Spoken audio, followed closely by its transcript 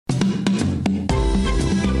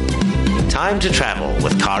Time to travel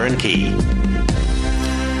with Karen Key.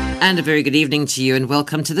 And a very good evening to you and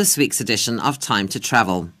welcome to this week's edition of Time to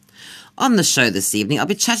Travel. On the show this evening, I'll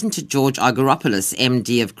be chatting to George Argyropoulos,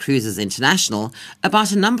 MD of Cruises International,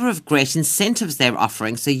 about a number of great incentives they're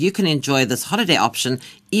offering so you can enjoy this holiday option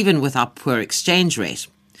even with our poor exchange rate.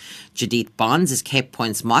 Judith Barnes is Cape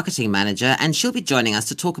Point's marketing manager, and she'll be joining us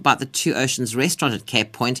to talk about the Two Oceans restaurant at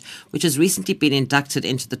Cape Point, which has recently been inducted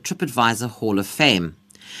into the TripAdvisor Hall of Fame.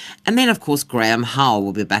 And then, of course, Graham Howell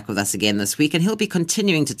will be back with us again this week, and he'll be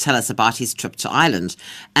continuing to tell us about his trip to Ireland.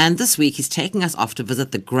 And this week, he's taking us off to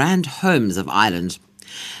visit the grand homes of Ireland.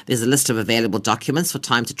 There's a list of available documents for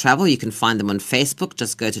Time to Travel. You can find them on Facebook.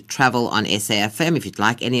 Just go to Travel on SAFM. If you'd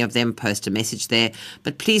like any of them, post a message there.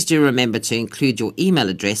 But please do remember to include your email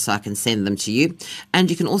address so I can send them to you. And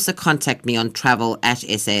you can also contact me on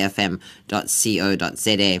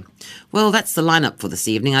travel@safm.co.za. Well, that's the lineup for this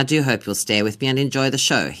evening. I do hope you'll stay with me and enjoy the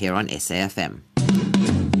show here on SAFM.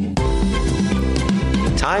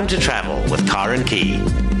 Time to travel with Karen Key.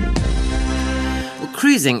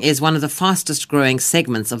 Cruising is one of the fastest growing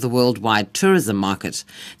segments of the worldwide tourism market.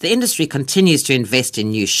 The industry continues to invest in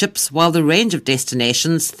new ships, while the range of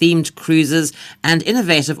destinations, themed cruises, and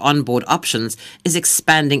innovative onboard options is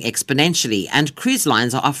expanding exponentially, and cruise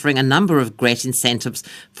lines are offering a number of great incentives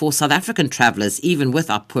for South African travellers, even with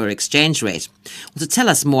our poor exchange rate. Well, to tell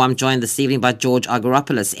us more, I'm joined this evening by George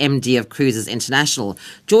Argyropoulos, MD of Cruises International.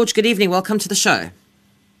 George, good evening. Welcome to the show.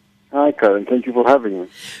 Hi, Karen. Thank you for having me.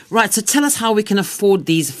 Right, so tell us how we can afford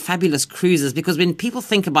these fabulous cruises, because when people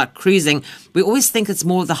think about cruising, we always think it's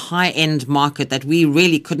more of the high-end market, that we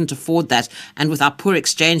really couldn't afford that, and with our poor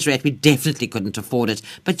exchange rate, we definitely couldn't afford it.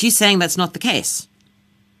 But you're saying that's not the case?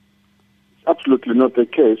 Absolutely not the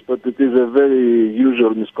case, but it is a very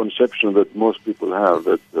usual misconception that most people have,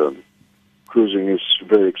 that cruising is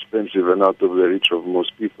very expensive and out of the reach of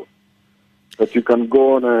most people. But you can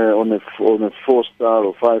go on a 4-star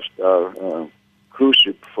or 5-star cruise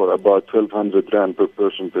ship for about 1,200 rand per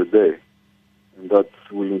person per day. And that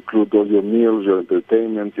will include all your meals, your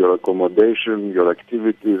entertainment, your accommodation, your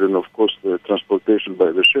activities, and of course the transportation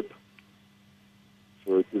by the ship.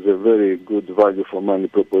 So it is a very good value for money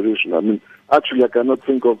proposition. I mean, actually I cannot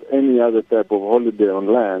think of any other type of holiday on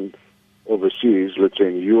land overseas, let's say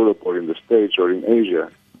in Europe or in the States or in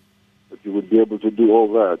Asia, that you would be able to do all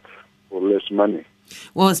that for less money.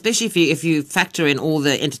 Well, especially if you factor in all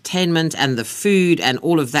the entertainment and the food and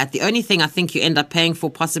all of that. The only thing I think you end up paying for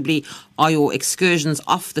possibly are your excursions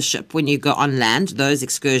off the ship when you go on land, those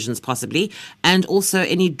excursions possibly, and also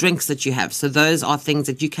any drinks that you have. So those are things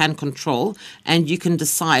that you can control and you can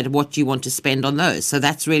decide what you want to spend on those. So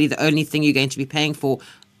that's really the only thing you're going to be paying for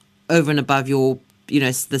over and above your,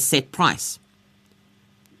 the set price.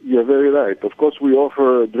 Yeah, very right. Of course, we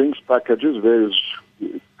offer drinks packages, various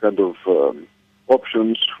kind of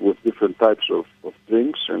options with different types of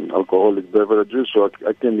drinks and alcoholic beverages. So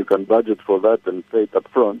again, you can budget for that and pay it up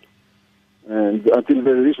front. And until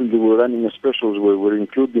very recently, we were running a specials where we're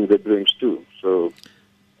including the drinks too. So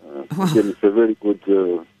again, it's a very good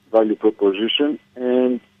value proposition.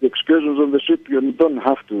 And the excursions on the ship, you don't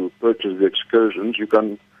have to purchase the excursions. You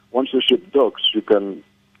can, once the ship docks, you can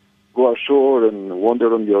go ashore and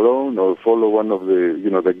wander on your own, or follow one of the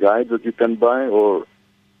the guides that you can buy, or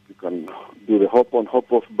you can do the hop-on,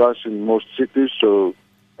 hop-off bus in most cities. So,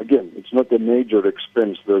 again, it's not a major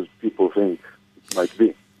expense that people think it might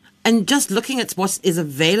be. And just looking at what is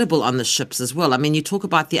available on the ships as well. I mean, you talk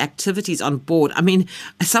about the activities on board. I mean,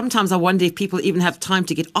 sometimes I wonder if people even have time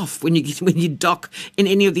to get off when you dock in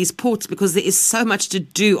any of these ports, because there is so much to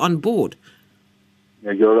do on board.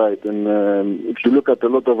 Yeah, you're right. And if you look at a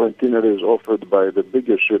lot of itineraries offered by the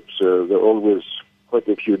bigger ships, they're always quite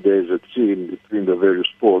a few days at sea in between the various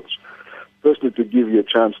ports. Firstly, to give you a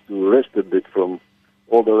chance to rest a bit from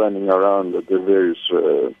all the running around at the various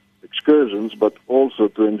excursions, but also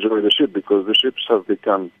to enjoy the ship, because the ships have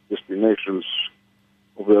become destinations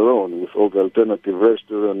of their own with all the alternative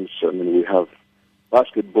restaurants. I mean, we have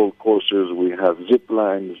basketball courses, we have zip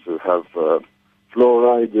lines, we have floor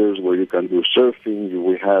riders where you can do surfing.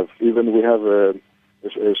 We have a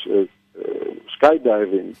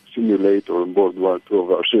skydiving simulator on board two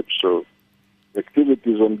of our ships. So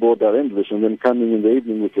activities on board are endless. And then coming in the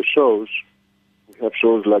evening with the shows, we have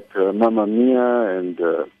shows like Mamma Mia and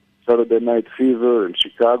Saturday Night Fever in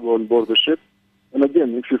Chicago on board the ship. And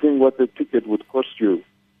again, if you think what the ticket would cost you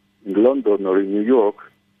in London or in New York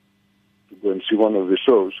to go and see one of the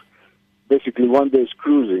shows, basically one day's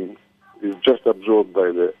cruising is just absorbed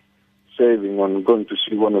by the saving on going to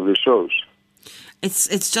see one of the shows.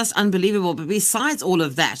 It's just unbelievable. But besides all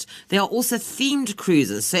of that, there are also themed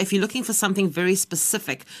cruises. So if you're looking for something very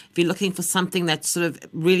specific, if you're looking for something that sort of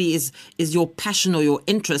really is your passion or your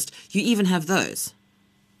interest, you even have those.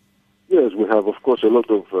 Yes, we have, of course, a lot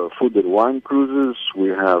of food and wine cruises. We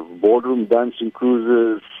have boardroom dancing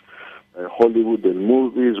cruises, Hollywood and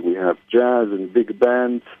movies. We have jazz and big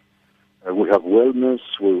band. We have wellness.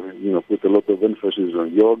 We put a lot of emphasis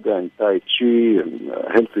on yoga and Tai Chi and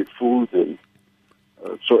healthy food. And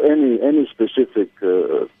so any specific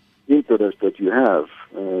interest that you have,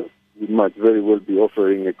 we might very well be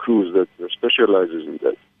offering a cruise that specializes in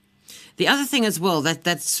that. The other thing as well,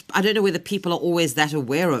 that's I don't know whether people are always that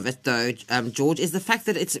aware of it though, George, is the fact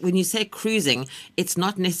that it's when you say cruising, it's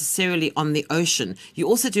not necessarily on the ocean. You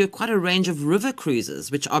also do quite a range of river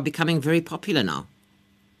cruises, which are becoming very popular now.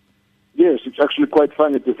 Yes, it's actually quite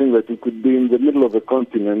funny to think that you could be in the middle of a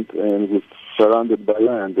continent and with surrounded by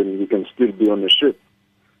land, and you can still be on a ship.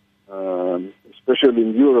 Especially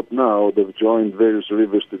in Europe now, they've joined various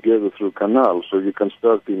rivers together through canals, so you can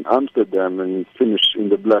start in Amsterdam and finish in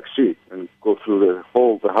the Black Sea and go through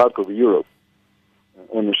the heart of Europe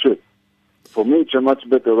on a ship. For me, it's a much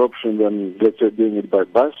better option than, let's say, doing it by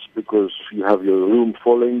bus, because you have your room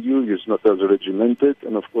following you, it's not as regimented,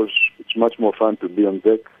 and of course, it's much more fun to be on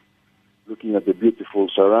deck looking at the beautiful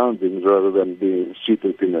surroundings rather than being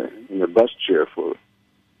seated in a bus chair for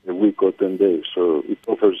a week or 10 days. So it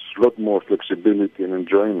offers a lot more flexibility and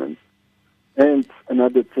enjoyment. And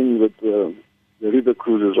another thing that the river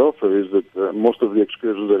cruises offer is that most of the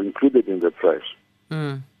excursions are included in the price.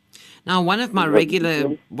 Mm. Now, one of my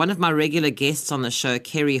regular guests on the show,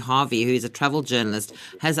 Kerry Harvey, who is a travel journalist,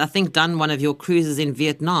 has, I think, done one of your cruises in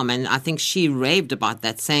Vietnam, and I think she raved about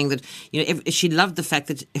that, saying that she loved the fact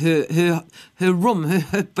that her room,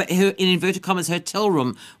 her in inverted commas hotel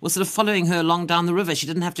room, was sort of following her along down the river. She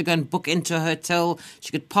didn't have to go and book into a hotel.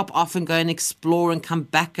 She could pop off and go and explore and come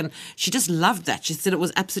back, and she just loved that. She said it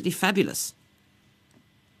was absolutely fabulous.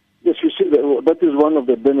 Yes, you see, that is one of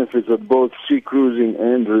the benefits that both sea cruising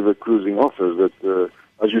and river cruising offers, that,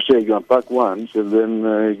 as you say, you unpack once, and then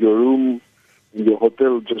your room in your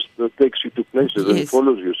hotel just takes you to places and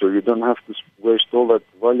follows you, so you don't have to waste all that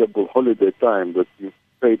valuable holiday time that you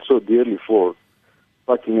paid so dearly for,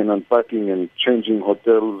 packing and unpacking and changing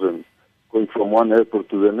hotels and going from one airport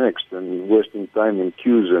to the next and wasting time in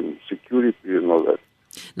queues and security and all that.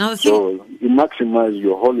 Now, so you maximize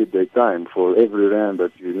your holiday time for every rand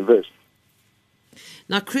that you invest.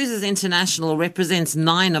 Now, Cruises International represents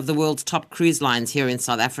 9 of the world's top cruise lines here in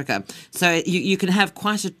South Africa. So you can have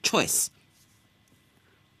quite a choice.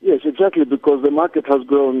 Yes, exactly, because the market has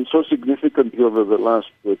grown so significantly over the last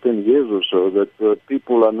 10 years or so that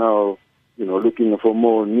people are now, looking for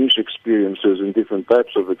more niche experiences and different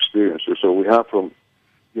types of experiences. So we have from,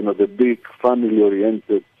 the big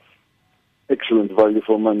family-oriented excellent value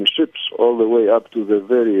for money ships, all the way up to the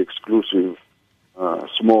very exclusive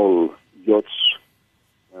small yachts,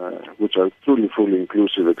 which are truly fully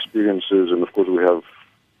inclusive experiences. And of course, we have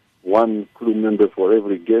one crew member for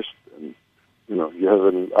every guest, and you have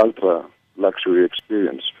an ultra luxury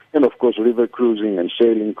experience. And of course, river cruising and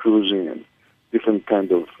sailing cruising and different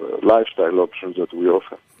kind of lifestyle options that we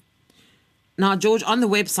offer. Now, George, on the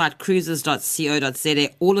website cruises.co.za,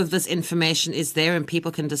 all of this information is there, and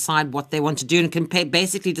people can decide what they want to do and can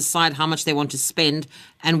basically decide how much they want to spend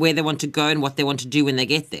and where they want to go and what they want to do when they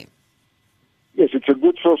get there. Yes, it's a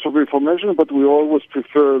good source of information, but we always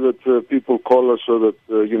prefer that people call us so that,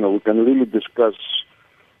 we can really discuss,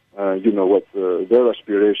 what their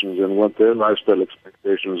aspirations and what their lifestyle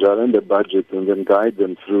expectations are and the budget, and then guide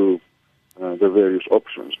them through the various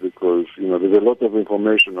options, because there's a lot of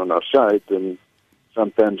information on our site, and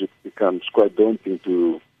sometimes it becomes quite daunting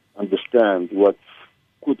to understand what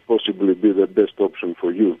could possibly be the best option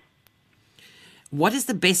for you. What is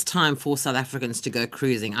the best time for South Africans to go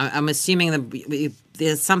cruising? I'm assuming that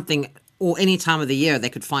there's something, or any time of the year they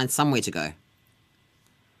could find somewhere to go.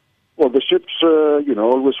 Well, the ships,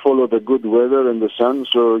 always follow the good weather and the sun,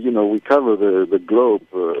 so we cover the globe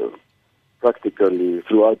practically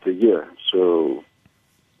throughout the year. So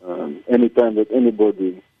anytime that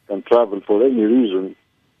anybody can travel for any reason,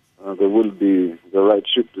 there will be the right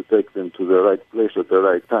ship to take them to the right place at the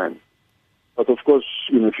right time. But of course,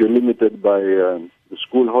 if you're limited by the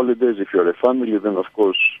school holidays, if you're a family, then of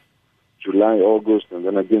course July, August, and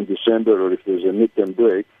then again December, or if there's a midterm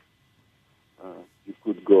break, you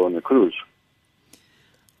could go on a cruise.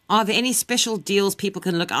 Are there any special deals people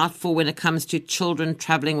can look out for when it comes to children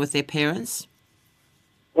traveling with their parents?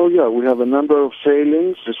 Oh, yeah, we have a number of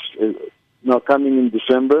sailings. Now coming in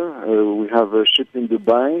December, we have a ship in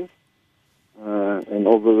Dubai And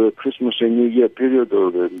over the Christmas and New Year period,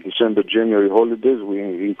 or the December-January holidays, we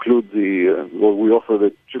include we offer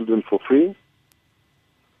the children for free.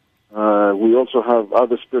 We also have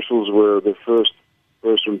other specials where the first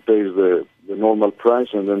person pays the normal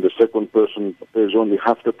price, and then the second person pays only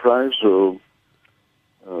half the price. So,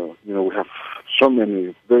 we have so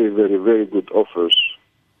many very, very, very good offers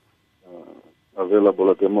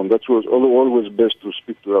available at the moment. That's always best to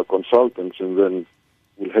speak to our consultants, and then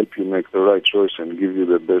we'll help you make the right choice and give you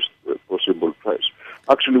the best possible price.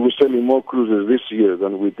 Actually, we're selling more cruises this year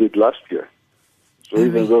than we did last year. So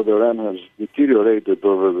even though the RAN has deteriorated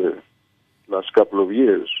over the last couple of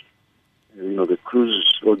years, the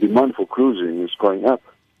cruise or demand for cruising is going up.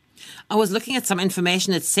 I was looking at some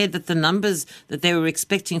information that said that the numbers that they were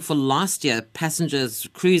expecting for last year, passengers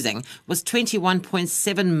cruising, was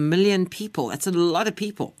 21.7 million people. That's a lot of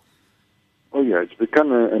people. Oh, yeah, it's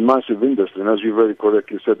become a massive industry. And as you very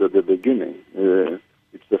correctly said at the beginning,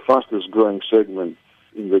 it's the fastest growing segment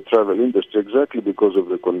in the travel industry exactly because of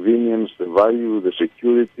the convenience, the value, the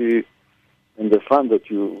security, and the fun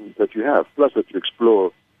that you have, plus that you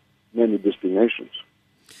explore many destinations.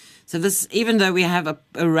 So this, even though we have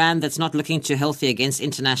a rand that's not looking too healthy against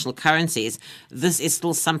international currencies, this is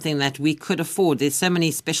still something that we could afford. There's so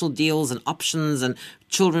many special deals and options, and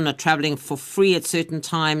children are traveling for free at certain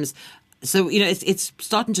times. So, it's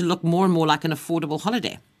starting to look more and more like an affordable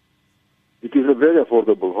holiday. It is a very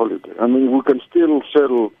affordable holiday. I mean, we can still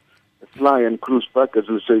sell a fly and cruise package.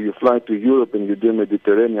 Let's say you fly to Europe and you do a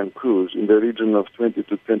Mediterranean cruise in the region of 20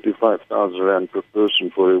 to 25,000 rand per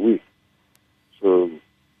person for a week. So,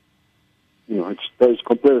 it's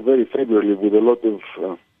compared very favorably with a lot of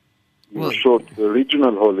short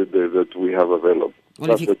regional holidays that we have available.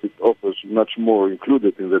 Plus that it offers much more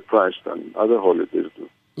included in the price than other holidays do.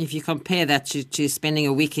 If you compare that to spending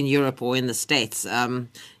a week in Europe or in the States,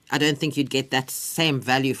 I don't think you'd get that same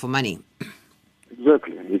value for money.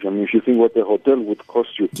 Exactly. If you think what a hotel would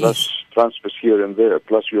cost you, plus transfers here and there,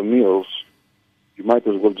 plus your meals, you might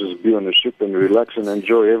as well just be on a ship and relax and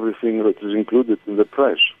enjoy everything that is included in the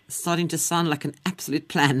price. Starting to sound like an absolute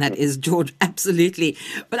plan, that is, George, absolutely.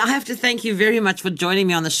 But I have to thank you very much for joining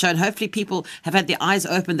me on the show, and hopefully people have had their eyes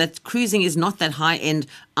open that cruising is not that high-end,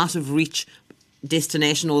 out-of-reach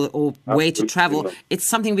destination or way to travel. It's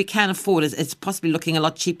something we can afford. It's possibly looking a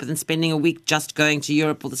lot cheaper than spending a week just going to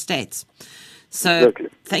Europe or the States. So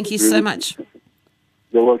Thank you so much.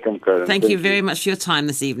 You're welcome, Karen. Thank you very much for your time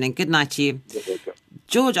this evening. Good night to you. You're welcome.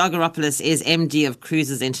 George Argyropoulos is MD of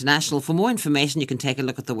Cruises International. For more information, you can take a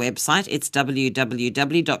look at the website. It's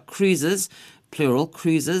www.cruises, plural,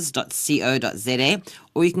 cruises.co.za,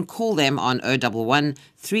 or you can call them on 011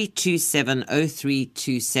 327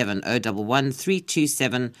 0327, 011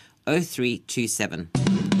 327 0327.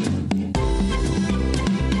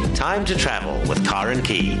 Time to travel with Karen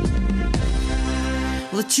Key.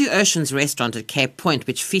 Well, the Two Oceans restaurant at Cape Point,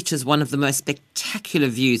 which features one of the most spectacular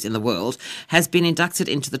views in the world, has been inducted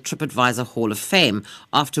into the TripAdvisor Hall of Fame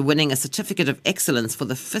after winning a Certificate of Excellence for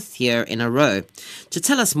the 5th year in a row. To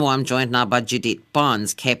tell us more, I'm joined now by Judith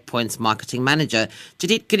Barnes, Cape Point's marketing manager.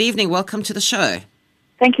 Judith, good evening. Welcome to the show.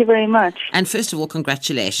 Thank you very much. And first of all,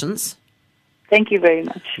 congratulations. Thank you very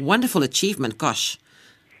much. Wonderful achievement, gosh.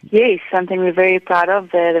 Yes, something we're very proud of.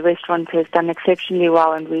 The restaurant has done exceptionally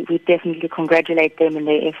well, and we definitely congratulate them in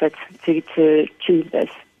their efforts to achieve this.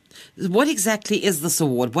 What exactly is this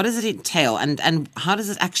award? What does it entail, and how does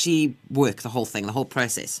it actually work, the whole thing, the whole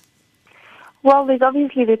process? Well, there's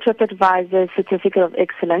obviously the TripAdvisor Certificate of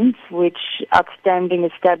Excellence, which outstanding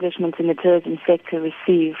establishments in the tourism sector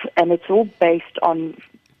receive, and it's all based on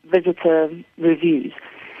visitor reviews.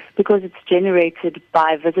 Because it's generated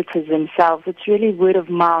by visitors themselves, it's really word of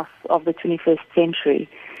mouth of the 21st century.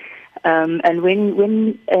 And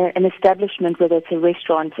when an establishment, whether it's a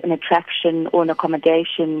restaurant, an attraction, or an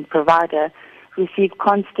accommodation provider, receive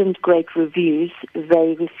constant great reviews,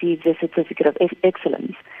 they receive the Certificate of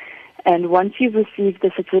Excellence. And once you've received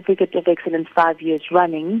the Certificate of Excellence 5 years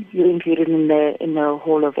running, you're included in the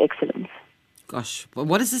Hall of Excellence. Gosh, but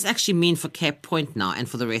what does this actually mean for Cape Point now and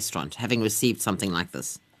for the restaurant, having received something like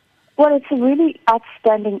this? Well, it's a really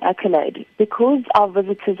outstanding accolade because our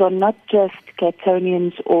visitors are not just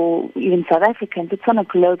Capetonians or even South Africans. It's on a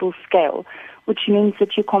global scale, which means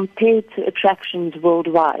that you compare to attractions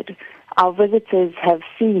worldwide. Our visitors have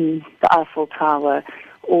seen the Eiffel Tower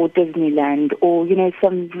or Disneyland or,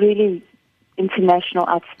 some really international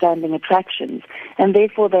outstanding attractions, and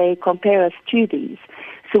therefore they compare us to these.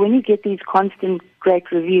 So when you get these constant great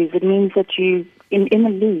reviews, it means that you in a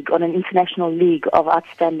league, on an international league of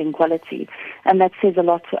outstanding quality. And that says a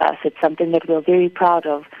lot to us. It's something that we're very proud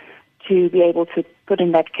of to be able to put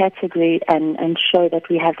in that category and show that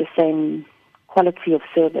we have the same quality of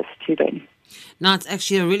service to them. Now, it's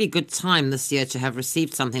actually a really good time this year to have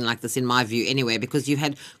received something like this, in my view, anyway, because you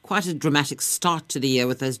had quite a dramatic start to the year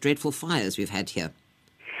with those dreadful fires we've had here.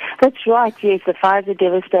 That's right, yes. The fires are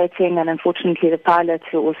devastating, and unfortunately the pilot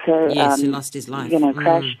who also he lost his life.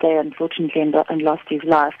 Crashed there, unfortunately, and lost his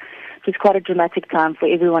life. So it's quite a dramatic time for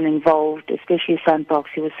everyone involved, especially SANParks,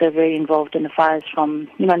 who was so very involved in the fires from,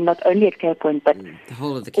 not only at Cape Point, but the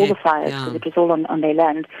whole of the all Cape, the fires, because it was all on their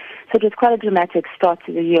land. So it was quite a dramatic start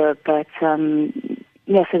to the year, but so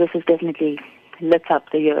this has definitely lit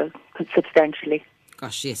up the year substantially.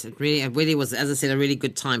 Gosh, yes, it really was, as I said, a really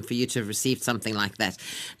good time for you to have received something like that.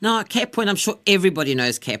 Now, Cape Point, I'm sure everybody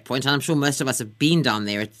knows Cape Point, and I'm sure most of us have been down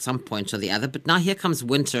there at some point or the other, but now here comes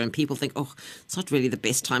winter, and people think, oh, it's not really the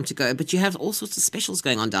best time to go, but you have all sorts of specials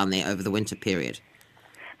going on down there over the winter period.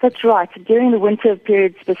 That's right. During the winter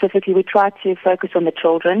period specifically, we try to focus on the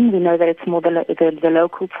children. We know that it's more the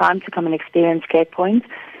local time to come and experience Cape Point.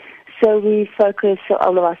 So we focus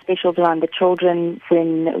all of our specials around the children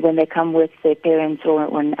when they come with their parents or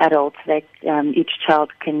when adults. Each child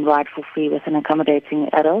can ride for free with an accommodating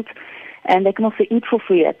adult. And they can also eat for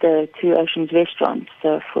free at the Two Oceans restaurant.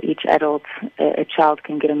 So for each adult, a child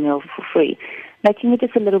can get a meal for free, making it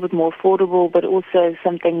just a little bit more affordable, but also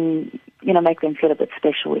something, make them feel a bit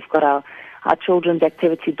special. We've got our children's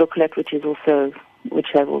activity booklet, which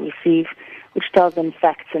they will receive, which tells them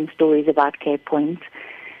facts and stories about Cape Point.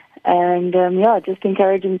 And, just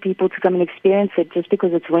encouraging people to come and experience it. Just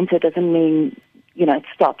because it's winter doesn't mean, it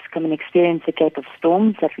stops. Come and experience the Cape of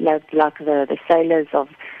Storms, that like the sailors of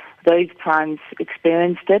those times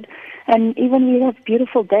experienced it. And even we have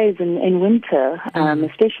beautiful days in winter,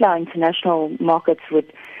 especially our international markets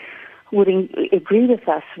would agree with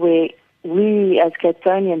us, where we as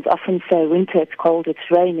Capetonians often say winter, it's cold,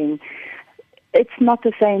 it's raining. It's not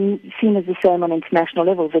seen as the same on international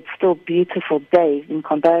levels. It's still beautiful days in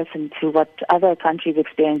comparison to what other countries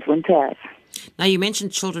experience winter as. Now, you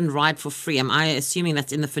mentioned children ride for free. Am I assuming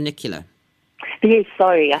that's in the funicular? Yes,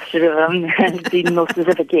 sorry, I should have been more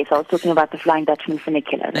specific. Yes, I was talking about the Flying Dutchman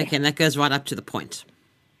funicular. Okay, and that goes right up to the point.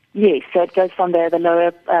 Yes, so it goes from the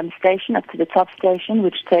lower station up to the top station,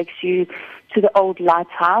 which takes you to the old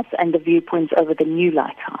lighthouse and the viewpoints over the new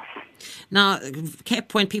lighthouse. Now, Cape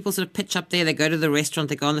Point, people sort of pitch up there, they go to the restaurant,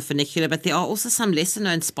 they go on the funicular, but there are also some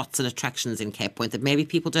lesser-known spots and attractions in Cape Point that maybe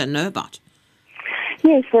people don't know about.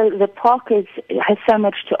 Yes, so the park has so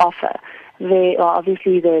much to offer. There are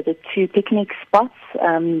obviously the two picnic spots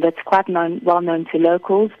that's quite well known to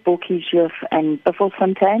locals, Borkieshoef and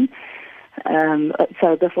Buffelsfontein.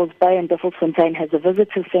 So Buffels Bay and Buffelsfontein has a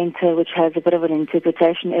visitor center which has a bit of an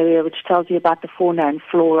interpretation area which tells you about the fauna and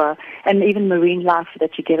flora and even marine life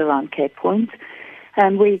that you get around Cape Point.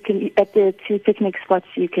 And where you can, at the two picnic spots,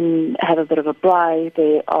 you can have a bit of a braai.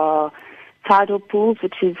 There are tidal pools,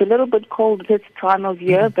 which is a little bit cold this time of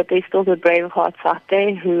year, but there's still the brave hearts out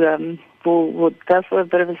there who would go for a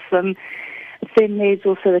bit of a swim. Then there's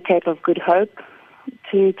also the Cape of Good Hope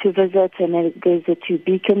to visit, and then there's the two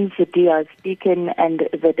beacons, the Diaz Beacon and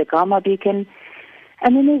the Dagama Beacon.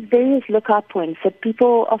 And then there's various lookout points that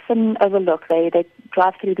people often overlook. They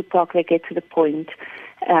drive through the park, they get to the point,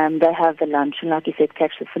 they have the lunch, and like you said,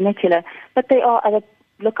 catch the funicular. But there are other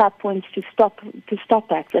lookout points to stop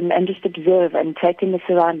at and just observe and take in the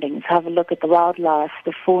surroundings, have a look at the wildlife,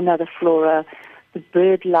 the fauna, the flora, the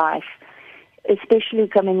bird life, especially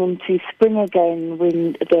coming into spring again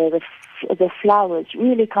when the flowers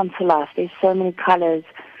really come to life. There's so many colors,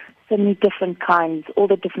 so many different kinds, all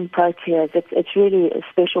the different proteas. It's really a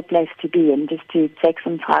special place to be and just to take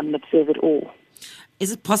some time and observe it all.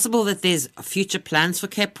 Is it possible that there's future plans for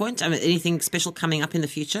Cape Point? I mean, anything special coming up in the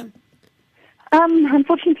fuyer?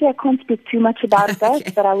 Unfortunately, I can't speak too much about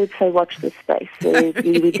that, but I would say watch this space.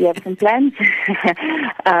 We do have some plans.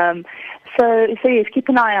 So yes, keep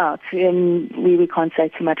an eye out. We can't say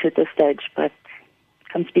too much at this stage, but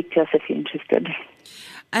come speak to us if you're interested.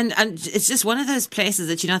 And it's just one of those places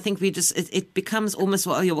that, I think it becomes almost,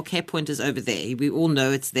 Cape Point is over there. We all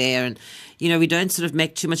know it's there, and, we don't sort of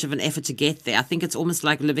make too much of an effort to get there. I think it's almost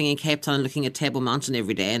like living in Cape Town and looking at Table Mountain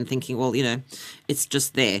every day and thinking, it's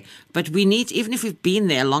just there. But we need, even if we've been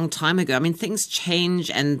there a long time ago, I mean, things change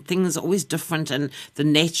and things are always different, and the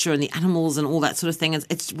nature and the animals and all that sort of thing.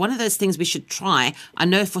 It's one of those things we should try. I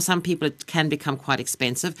know for some people it can become quite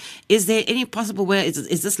expensive. Is there any possible way,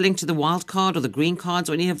 is this linked to the wild card or the green cards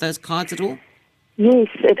or any of those cards at all? Yes,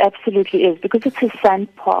 it absolutely is, because it's a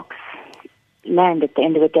SANParks land at the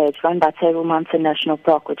end of the day. It's run by Table Mountain National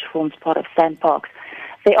Park, which forms part of SANParks.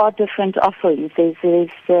 There are different offerings. There's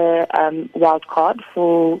the wild card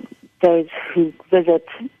for those who visit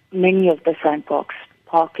many of the SANParks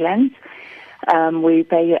parklands, where you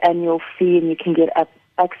pay your annual fee and you can get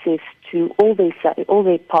access to all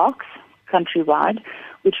their parks countrywide,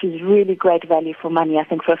 which is really great value for money. I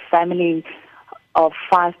think for a family of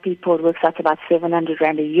 5 people, it works out about 700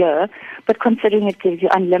 Rand a year. But considering it gives you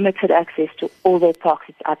unlimited access to all their parks,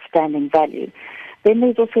 it's outstanding value. Then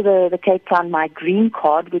there's also the Cape Town My Green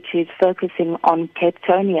Card, which is focusing on Cape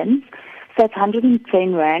Townians. So it's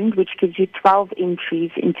 110 Rand, which gives you 12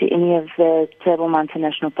 entries into any of the Table Mountain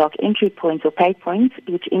National Park entry points or pay points,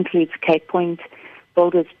 which includes Cape Point,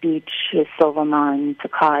 Boulders Beach, Silver Mine,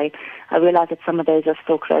 Takai. I realize that some of those are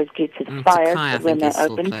still closed due to the fires, but when they're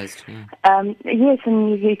open. Closed, yeah. Yes,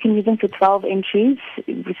 and you can use them for 12 entries,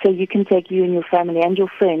 so you can take you and your family and your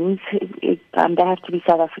friends. They have to be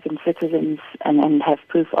South African citizens and have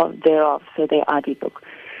proof thereof, so their ID book.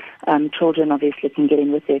 Children obviously can get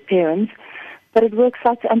in with their parents, but it works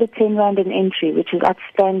out to under 10 Rand an entry, which is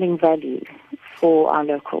outstanding value for our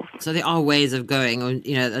locals. So there are ways of going,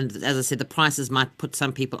 and as I said, the prices might put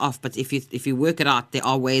some people off, but if you work it out, there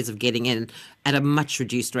are ways of getting in at a much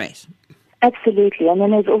reduced rate. Absolutely, and then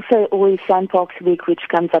there's also always SANParks Week, which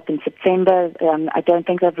comes up in September. I don't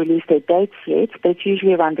think they've released their dates yet, but it's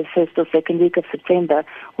usually around the first or second week of September,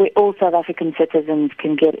 where all South African citizens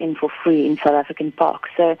can get in for free in South African parks.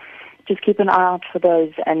 So just keep an eye out for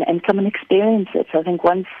those and come and experience it. So I think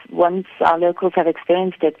once our locals have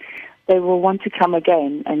experienced it, they will want to come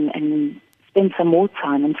again and spend some more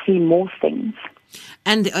time and see more things.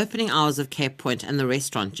 And the opening hours of Cape Point and the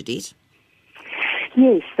restaurant, Judith?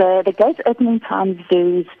 Yes, the gate opening times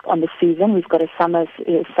varies on the season. We've got a summer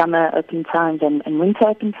open times and winter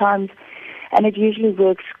open times, and it usually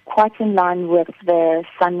works quite in line with the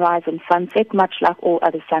sunrise and sunset, much like all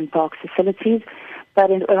other SANParks facilities. But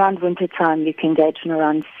around winter time, you can gauge from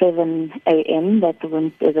around 7 a.m. that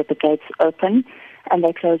the gates open, and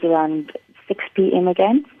they close around 6 p.m.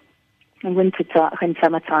 again. In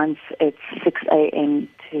summer times, it's 6 a.m.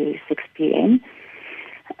 to 6 p.m.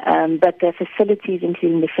 But the facilities,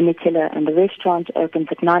 including the funicular and the restaurant, opens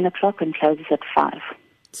at 9 o'clock and closes at 5.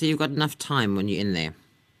 So you've got enough time when you're in there?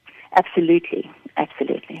 Absolutely.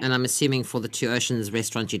 And I'm assuming for the Two Oceans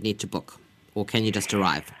restaurant you'd need to book, or can you just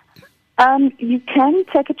arrive? You can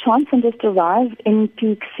take a chance and just arrive. In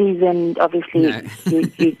peak season, obviously, No.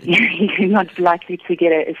 you're not likely to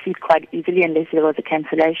get a seat quite easily unless there was a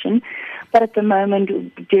cancellation. But at the moment,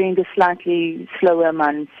 during the slightly slower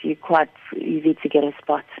months, you're quite easy to get a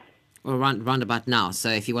spot. Or round about now. So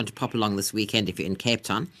if you want to pop along this weekend, if you're in Cape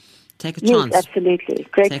Town, take a chance. Yes, absolutely.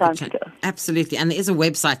 Great time to go. Absolutely. And there is a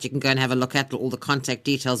website you can go and have a look at. All the contact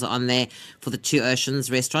details are on there for the Two Oceans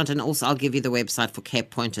restaurant. And also I'll give you the website for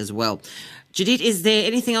Cape Point as well. Judith, is there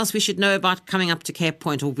anything else we should know about coming up to Cape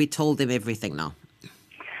Point, or have we told them everything now?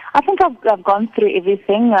 I think I've gone through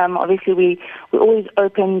everything. Obviously, we're always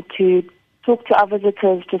open to talk to our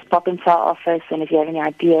visitors. Just pop into our office, and if you have any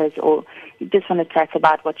ideas or you just want to chat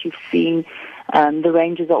about what you've seen, the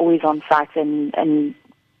rangers are always on site and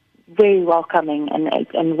very welcoming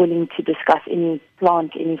and willing to discuss any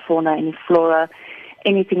plant, any fauna, any flora,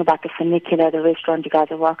 anything about the funicular, the restaurant. You guys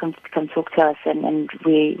are welcome to come talk to us, and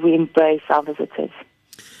we embrace our visitors.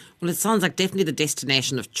 Well, it sounds like definitely the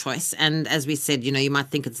destination of choice. And as we said, you might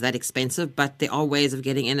think it's that expensive, but there are ways of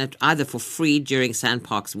getting in it either for free during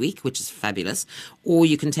SANParks Week, which is fabulous, or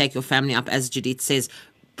you can take your family up, as Judith says,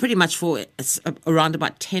 pretty much for around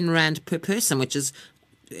about 10 Rand per person, which is,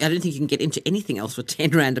 I don't think you can get into anything else for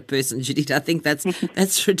 10 Rand a person, Judith. I think that's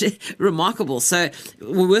remarkable. So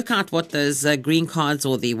we'll work out what those green cards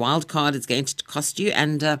or the wild card is going to cost you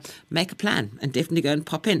and make a plan and definitely go and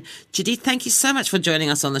pop in. Judith, thank you so much for joining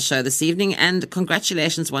us on the show this evening, and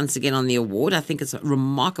congratulations once again on the award. I think it's a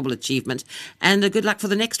remarkable achievement, and good luck for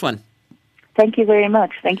the next one. Thank you very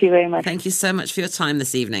much. Thank you so much for your time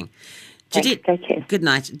this evening. Judith, take care. Good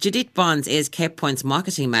night. Judith Barnes is Cape Point's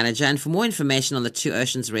marketing manager, and for more information on the Two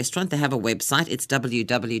Oceans restaurant, they have a website. It's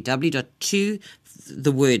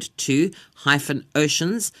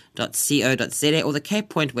www.2-oceans.co.za, or the Cape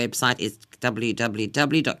Point website is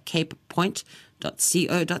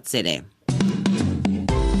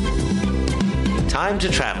www.capepoint.co.za. Time to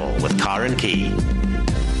travel with Karen Key.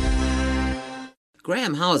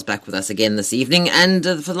 Graham Howe is back with us again this evening, and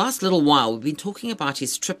for the last little while we've been talking about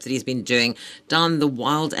his trip that he's been doing down the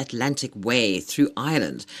Wild Atlantic Way through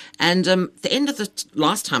Ireland. And the end of the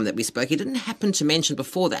last time that we spoke, he didn't happen to mention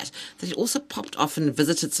before that he also popped off and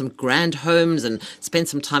visited some grand homes and spent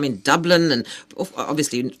some time in Dublin. And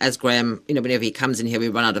obviously, as Graham, whenever he comes in here, we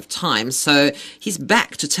run out of time. So he's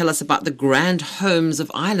back to tell us about the grand homes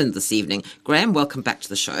of Ireland this evening. Graham, welcome back to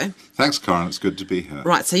the show. Thanks, Karen. It's good to be here.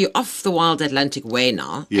 Right, so you're off the Wild Atlantic Way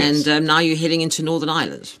now, yes. And now you're heading into Northern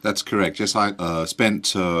Ireland. That's correct. Yes, I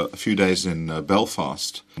spent a few days in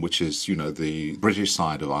Belfast, which is, the British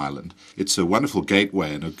side of Ireland. It's a wonderful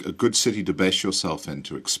gateway and a good city to base yourself in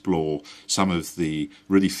to explore some of the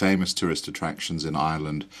really famous tourist attractions in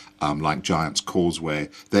Ireland, like Giant's Causeway.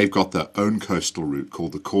 They've got their own coastal route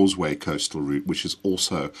called the Causeway Coastal Route, which is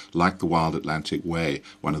also, like the Wild Atlantic Way,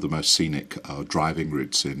 one of the most scenic driving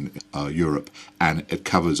routes in Europe. And it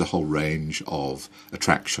covers a whole range of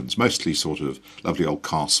attractions, mostly sort of lovely old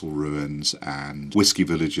castle ruins and whiskey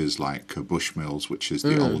villages like Bushmills, which is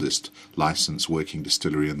the oldest licensed working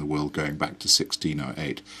distillery in the world, going back to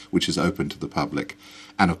 1608, which is open to the public.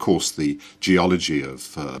 And, of course, the geology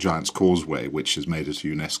of Giant's Causeway, which has made it a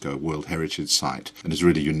UNESCO World Heritage Site and is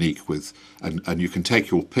really unique with... And you can take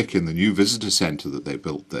your pick in the new visitor centre that they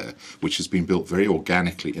built there, which has been built very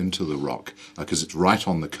organically into the rock because it's right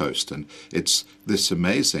on the coast. And it's this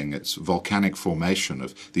amazing, it's volcanic formation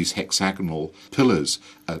of these hexagonal pillars,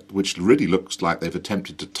 which really looks like they've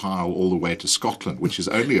attempted to tile all the way to Scotland, which is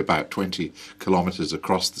only about 20 kilometres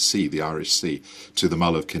across the sea, the Irish Sea, to the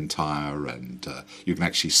Mull of Kintyre, and you can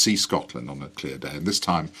actually see Scotland on a clear day. And this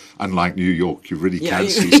time, unlike New York, you really can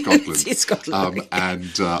see Scotland. See Scotland.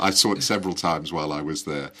 And I saw it several times while I was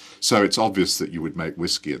there. So it's obvious that you would make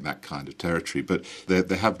whiskey in that kind of territory. But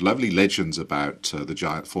they have lovely legends about the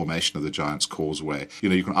giant formation of the Giant's Causeway.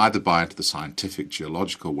 You can either buy into the scientific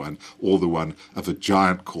geological one or the one of a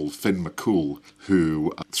giant called Finn McCool,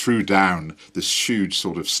 who threw down this huge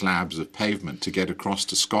sort of slabs of pavement to get across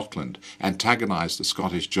to Scotland, antagonised the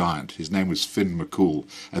Scottish giant. His name was Finn McCool,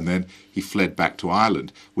 and then he fled back to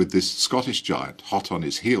Ireland with this Scottish giant hot on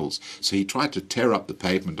his heels. So he tried to tear up the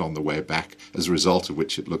pavement on the way back, as a result of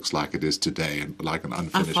which it looks like it is today, and like an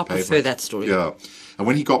unfinished pavement. I prefer that story. Yeah. And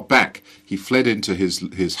when he got back, he fled into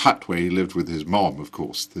his hut where he lived with his mom, of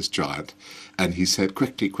course, this giant. And he said,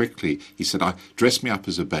 quickly, he said, dress me up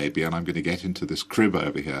as a baby and I'm going to get into this crib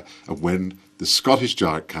over here. And when the Scottish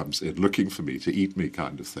giant comes in looking for me to eat me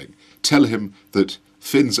kind of thing, tell him that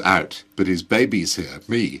Finn's out, but his baby's here,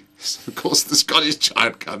 me. So, of course, the Scottish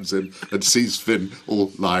giant comes in and sees Finn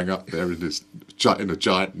all lying up there in a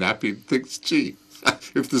giant nappy and thinks, gee,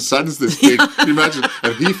 if the sun's this big, can you imagine?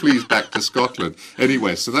 And he flees back to Scotland.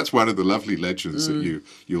 Anyway, so that's one of the lovely legends that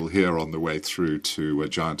you'll hear on the way through to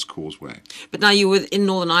Giant's Causeway. But now you were in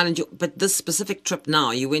Northern Ireland, but this specific trip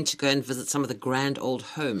now, you went to go and visit some of the grand old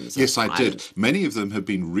homes. Yes, I did. Many of them have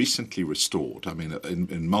been recently restored, I mean,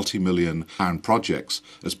 in multi-million pound projects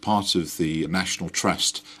as part of the National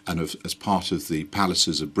Trust and as part of the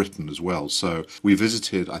Palaces of Britain as well. So we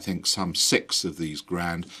visited, I think, some 6 of these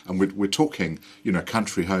grand, and we're talking,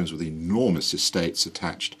 country homes with enormous estates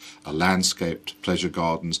attached, landscaped pleasure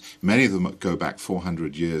gardens. Many of them go back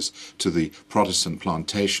 400 years to the Protestant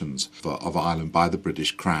plantations of Ireland by the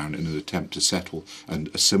British Crown in an attempt to settle and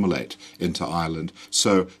assimilate into Ireland.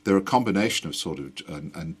 So they're a combination of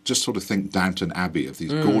and just think Downton Abbey, of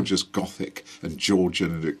these gorgeous Gothic and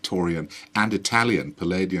Georgian and Victorian and Italian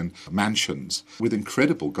Palladian mansions with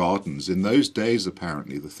incredible gardens. In those days,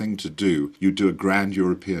 apparently, the thing to do, you do a grand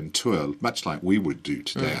European tour, much like we would do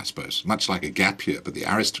today, I suppose, much like a gap year, but the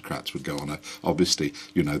aristocrats would go on obviously,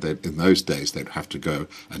 in those days they'd have to go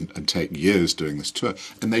and take years doing this tour,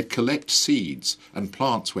 and they'd collect seeds and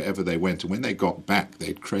plants wherever they went, and when they got back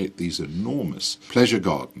they'd create these enormous pleasure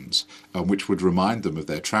gardens which would remind them of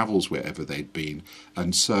their travels wherever they'd been.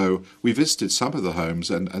 And so we visited some of the homes,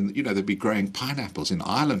 and they'd be growing pineapples in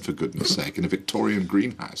Ireland, for goodness sake, in a Victorian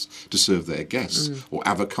greenhouse to serve their guests, or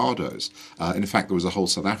avocados. In fact, there was a whole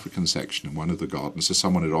South African section in one of the gardens, so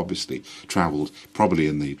someone had obviously travelled probably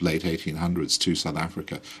in the late 1800s to South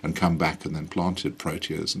Africa and come back and then planted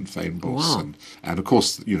proteas and fynbos. Wow. And of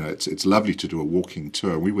course, it's lovely to do a walking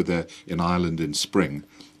tour. We were there in Ireland in spring.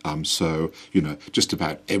 So, just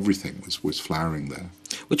about everything was flowering there.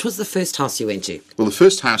 Which was the first house you went to? Well, the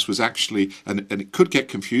first house was actually, and it could get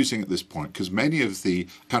confusing at this point, because many of the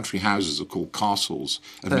country houses are called castles,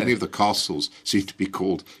 and many of the castles seem to be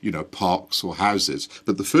called, parks or houses.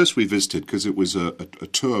 But the first we visited, because it was a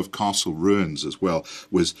tour of castle ruins as well,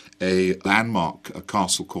 was a landmark, a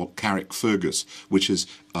castle called Carrickfergus, which is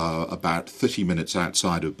about 30 minutes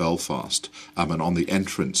outside of Belfast, and on the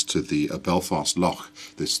entrance to the Belfast Loch,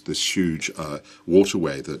 this huge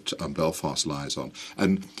waterway that Belfast lies on.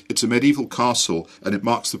 And it's a medieval castle, and it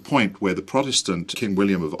marks the point where the Protestant King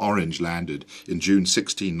William of Orange landed in June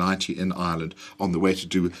 1690 in Ireland on the way to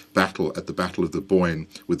do battle at the Battle of the Boyne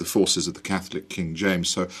with the forces of the Catholic King James.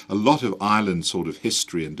 So a lot of Ireland sort of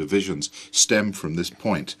history and divisions stem from this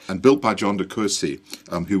point. And built by John de Courcy,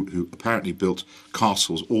 who apparently built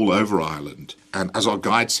castles all over Ireland. And as our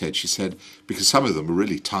guide said, she said, because some of them are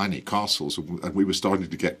really tiny castles, and we were starting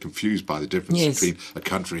to get confused by the difference between a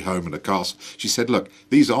country home and a castle. She said, look,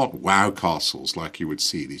 these aren't wow castles like you would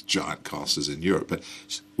see, these giant castles in Europe, but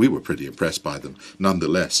we were pretty impressed by them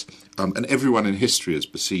nonetheless. And everyone in history has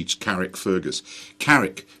besieged Carrickfergus.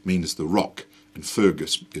 Carrick means the rock, and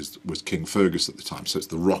Fergus was King Fergus at the time, so it's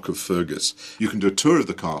the Rock of Fergus. You can do a tour of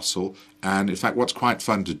the castle, and in fact what's quite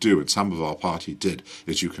fun to do, and some of our party did,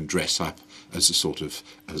 is you can dress up as a sort of,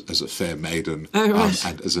 as a fair maiden,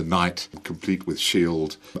 and as a knight, complete with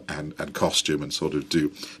shield and costume, and sort of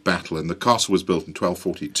do battle. And the castle was built in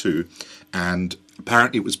 1242, and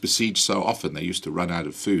apparently it was besieged so often they used to run out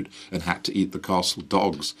of food and had to eat the castle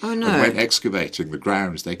dogs. Oh, no. And when excavating the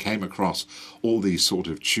grounds, they came across all these sort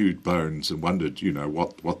of chewed bones and wondered,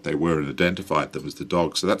 what they were, and identified them as the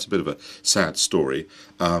dogs. So that's a bit of a sad story.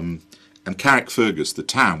 And Carrickfergus, the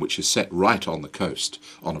town, which is set right on the coast,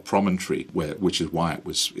 on a promontory, which is why it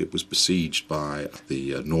was besieged by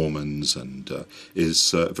the Normans, and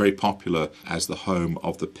is very popular as the home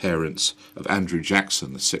of the parents of Andrew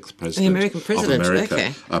Jackson, the 6th president, the American president of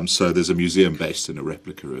America. Okay. So there's a museum based in a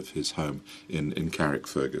replica of his home in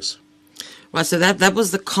Carrickfergus. Right, so that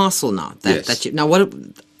was the castle now. Yes. Now, what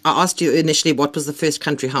I asked you initially what was the first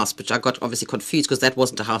country house, which I got obviously confused because that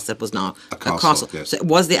wasn't a house, that was now a castle. Yes. So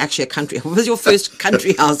was there actually a country? What was your first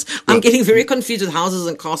country house? I'm getting very confused with houses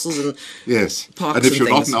and castles and parks and if you're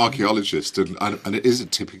things. not an archaeologist, and it is a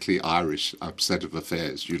typically Irish set of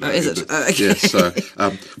affairs, Oh, is it? Okay. Yes. So,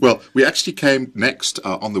 well, we actually came next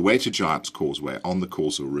on the way to Giant's Causeway on the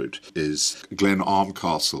causal route is Glenarm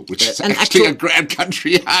Castle, which is actually a grand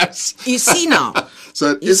country house. You see now.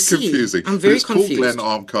 So it is confusing. I'm very it's confused. called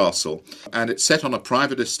Glenarm Castle, and it's set on a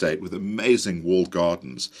private estate with amazing walled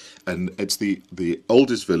gardens, and it's the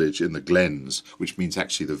oldest village in the Glens, which means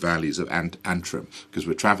actually the valleys of Antrim, because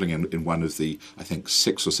we're travelling in one of the, I think,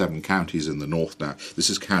 6 or 7 counties in the north now. This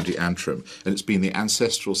is County Antrim, and it's been the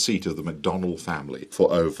ancestral seat of the MacDonald family for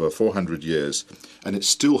over 400 years, and it's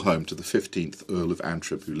still home to the 15th Earl of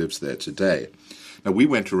Antrim, who lives there today. Now, we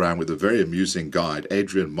went around with a very amusing guide,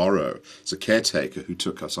 Adrian Morrow, as a caretaker who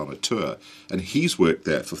took us on a tour, and he's worked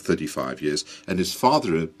there for 35 years, and his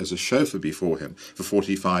father as a chauffeur before him for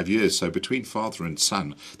 45 years. So between father and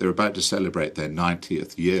son, they're about to celebrate their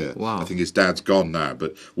 90th year. Wow. I think his dad's gone now,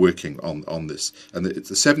 but working on this. And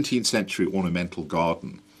it's a 17th century ornamental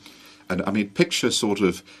garden. And I mean, picture sort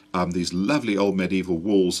of these lovely old medieval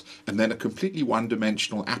walls, and then a completely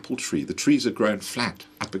one-dimensional apple tree. The trees are grown flat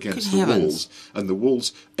up against the walls, and the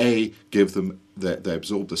walls, give them, they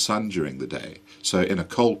absorb the sun during the day. So in a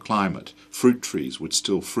cold climate, fruit trees would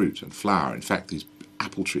still fruit and flower. In fact, these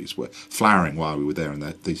apple trees were flowering while we were there, and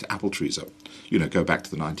these apple trees are, go back to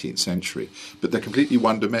the 19th century. But they're completely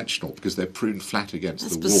one-dimensional because they're pruned flat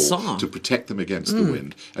against the wall to protect them against the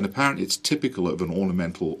wind. And apparently it's typical of an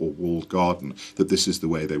ornamental or walled garden that this is the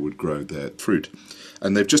way they would grow their fruit.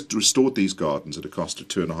 And they've just restored these gardens at a cost of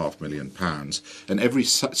 £2.5 million. And every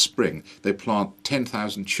spring they plant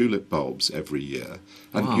 10,000 tulip bulbs every year.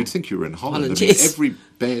 And you'd think you were in Holland. I mean, every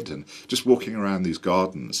bed and just walking around these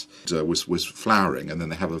gardens was flowering. And then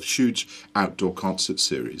they have a huge outdoor concert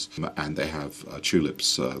series, and they have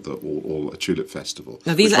tulips, all a tulip festival.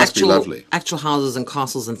 Now these which are lovely. actual houses and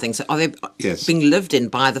castles and things. Are they Yes. being lived in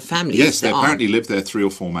by the families? Yes, they apparently live there 3 or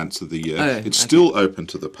 4 months of the year. It's still open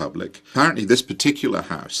to the public. Apparently, this particular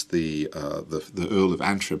house, the Earl of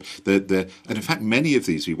Antrim, and in fact, many of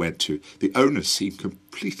these we went to, the owners seem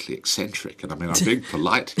completely eccentric, and I mean, I'm being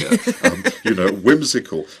polite here,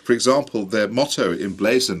 whimsical. For example, their motto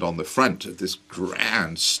emblazoned on the front of this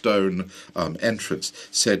grand stone entrance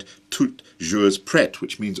said, tout jours prêt,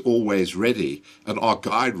 which means always ready. And our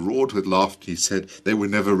guide roared with laughter. He said they were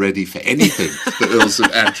never ready for anything, the Earls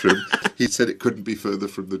of Antrim. He said it couldn't be further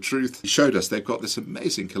from the truth. He showed us they've got this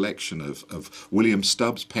amazing collection of William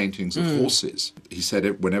Stubbs paintings of horses. He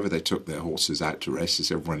said whenever they took their horses out to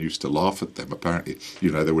races, everyone used to laugh at them. Apparently,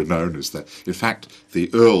 they were known as that. In fact, the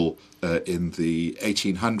Earl in the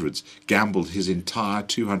 1800s gambled his entire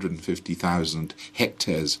 250,000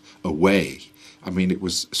 hectares away. I mean, it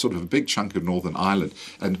was sort of a big chunk of Northern Ireland,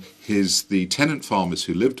 and the tenant farmers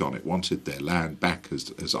who lived on it wanted their land back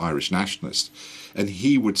as Irish nationalists, and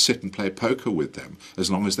he would sit and play poker with them as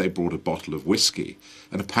long as they brought a bottle of whiskey.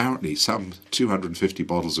 And apparently, some 250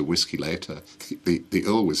 bottles of whiskey later, the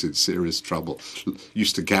Earl was in serious trouble.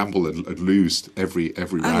 Used to gamble and lose every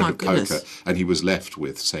round of poker, and he was left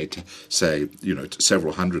with say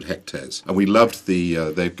several hundred hectares. And we loved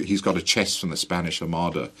he's got a chest from the Spanish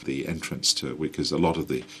Armada, the entrance to, because a lot of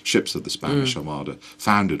the ships of the Spanish Armada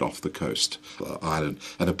foundered off the coast of Ireland,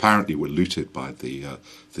 and apparently were looted by the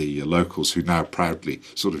locals, who now proudly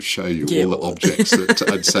sort of show you all the objects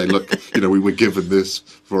and say, look, we were given this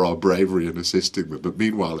for our bravery in assisting them. But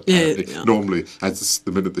meanwhile, apparently, normally,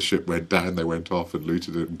 the minute the ship went down, they went off and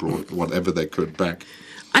looted it and brought whatever they could back.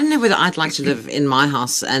 I don't know whether I'd like to live in my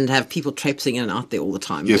house and have people traipsing in and out there all the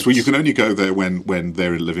time. Yes, well, you can only go there when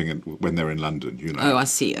they're when they're in London. Oh, I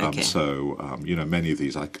see. Okay. Many of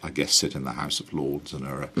these, I guess, sit in the House of Lords and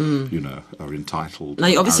are entitled. Now,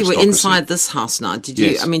 you obviously were inside this house. Now, did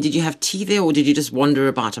you? Yes. I mean, did you have tea there, or did you just wander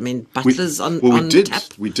about? I mean, butlers on tap.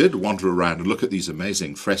 We did wander around and look at these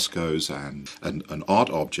amazing frescoes and art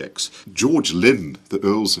objects. George Lynn, the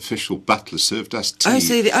Earl's official butler, served us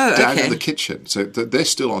tea down in the kitchen. So they're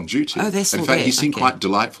still on duty. Oh, they're still in fact, there. He seemed quite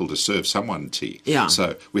delightful to serve someone tea. Yeah.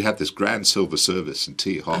 So we had this grand silver service and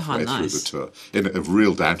tea halfway through the tour in a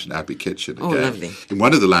real Downton Abbey kitchen. Oh, again. lovely. In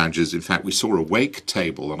one of the lounges, in fact, we saw a wake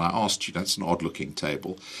table, and I asked you, that's an odd-looking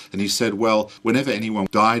table. And he said, well, whenever anyone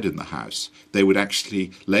died in the house, they would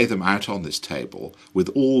actually lay them out on this table with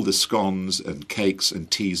all the scones and cakes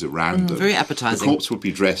and teas around them. Very appetizing. The corpse would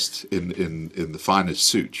be dressed in the finest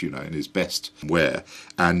suit, in his best wear.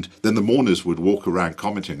 And then the mourners would walk around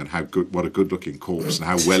commenting on what a good-looking corpse and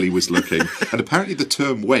how well he was looking. And apparently the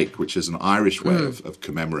term wake, which is an Irish way of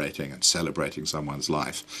commemorating and celebrating someone's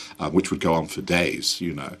life, which would go on for days,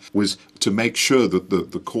 was to make sure that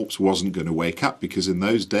the corpse wasn't going to wake up, because in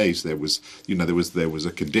those days there was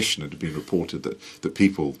a condition, it had been reported that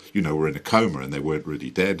people, were in a coma and they weren't really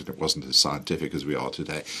dead, and it wasn't as scientific as we are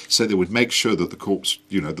today. So they would make sure that the corpse,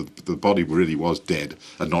 the body really was dead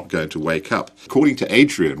and not going to wake up. According to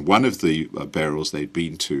Adrian, one of the burials they'd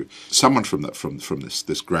been to, someone from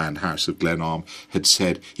this grand house of Glenarm had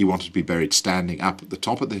said he wanted to be buried standing up at the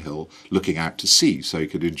top of the hill looking out to sea so he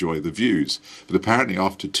could enjoy the views. But apparently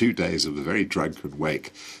after 2 days of a very drunken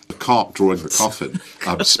wake, the cart drawing the coffin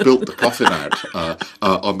spilt the coffin out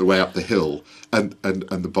on the way up the hill, and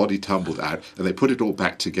the body tumbled out, and they put it all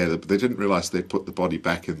back together, but they didn't realise they put the body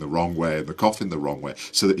back in the wrong way and the coffin the wrong way,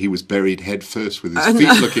 so that he was buried head first with his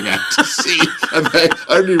feet looking out to sea, and they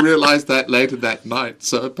only realised that later that night.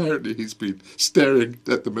 So apparently he's been staring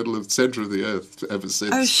at the centre of the earth ever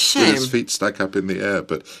since, with his feet stuck up in the air.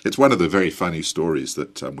 But it's one of the very funny stories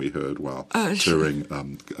that we heard while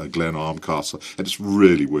touring Glenarm Castle, and it's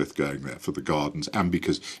really worth going there for the gardens, and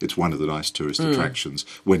because it's one of the nice tourist attractions.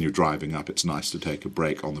 When you're driving up, it's nice to take a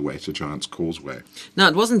break on the way to Giant's Causeway. Now,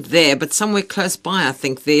 it wasn't there, but somewhere close by, I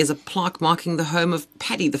think, there's a plaque marking the home of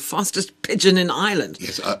Paddy, the fastest pigeon in Ireland.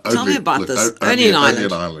 Yes, Tell me about this. Only in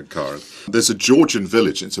Ireland, Karen. There's a Georgian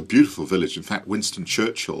village. It's a beautiful village. In fact, Winston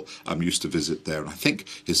Churchill used to visit there, and I think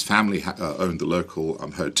his family owned the local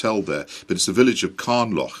hotel there. But it's the village of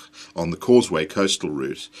Carnlough on the Causeway coastal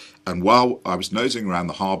route. And while I was nosing around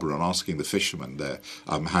the harbour and asking the fishermen there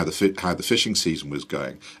how the fishing season was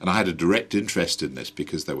going, and I had a direct interest in this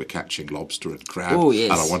because they were catching lobster and crab,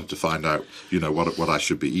 and I wanted to find out, what I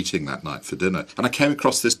should be eating that night for dinner. And I came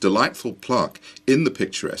across this delightful plaque in the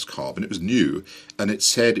picturesque harbour, and it was new, and it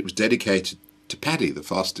said it was dedicated to Paddy, the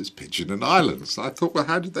fastest pigeon in Ireland. So I thought, well,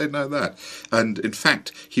 how did they know that? And in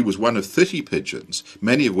fact, he was one of 30 pigeons,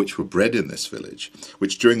 many of which were bred in this village,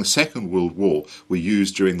 which during the Second World War were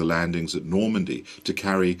used during the landings at Normandy to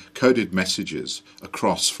carry coded messages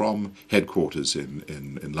across from headquarters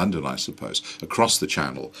in London, I suppose, across the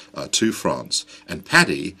Channel to France. And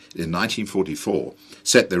Paddy, in 1944,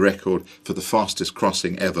 set the record for the fastest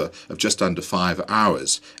crossing ever of just under 5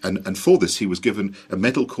 hours. And for this, he was given a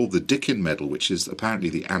medal called the Dickin Medal, which is apparently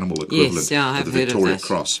the animal equivalent of the Victoria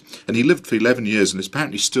Cross. And he lived for 11 years and is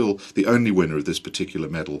apparently still the only winner of this particular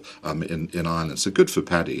medal in Ireland. So good for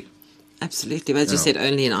Paddy. Absolutely. But as you Yeah. said,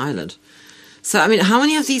 only in Ireland. So, I mean, how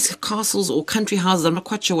many of these castles or country houses, I'm not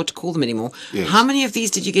quite sure what to call them anymore, Yes. how many of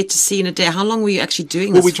these did you get to see in a day? How long were you actually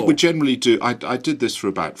doing Well, this for? we generally do. I did this for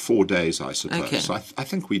about 4 days, I suppose. Okay. So I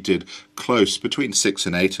think we did close between 6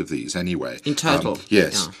 and 8 of these anyway. In total?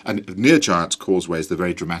 Yes. Yeah. And near Giant's Causeway is the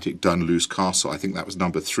very dramatic Dunluce Castle. I think that was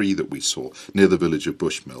number 3 that we saw, near the village of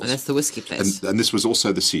Bushmills. Oh, that's the whiskey place. And this was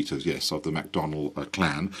also the seat of the MacDonald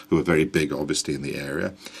clan, who were very big, obviously, in the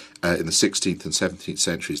area. In the 16th and 17th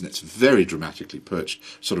centuries, and it's very dramatically perched,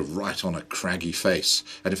 sort of right on a craggy face.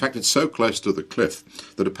 And in fact, it's so close to the cliff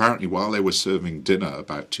that apparently while they were serving dinner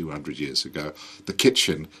about 200 years ago, the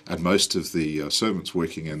kitchen and most of the servants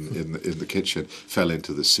working in the kitchen fell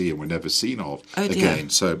into the sea and were never seen of Oh, dear.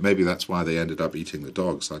 again. So maybe that's why they ended up eating the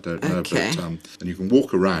dogs. I don't know. Okay. But, and you can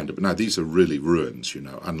walk around. But now these are really ruins,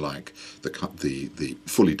 unlike the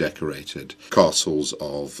fully decorated castles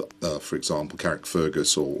of, for example,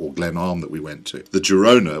 Carrickfergus or Glenarm that we went to. The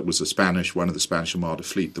Girona was one of the Spanish Armada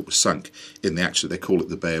fleet that was sunk in they call it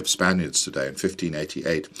the Bay of Spaniards today, in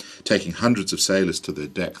 1588, taking hundreds of sailors to their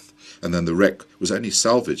death. And then the wreck was only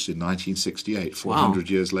salvaged in 1968, 400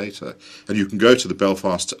 years later. And you can go to the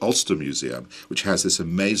Belfast Ulster Museum, which has this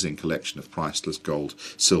amazing collection of priceless gold,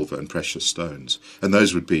 silver and precious stones. And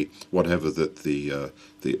those would be whatever that the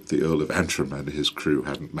Earl of Antrim and his crew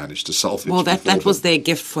hadn't managed to salvage. Well, that before was them. their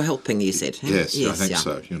gift for helping, you said. Huh? Yes, I think yeah.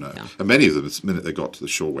 so. Yeah. And many of them, the minute they got to the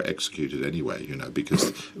shore, were executed anyway.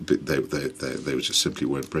 Because they just simply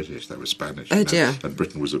weren't British; they were Spanish. Oh, dear. And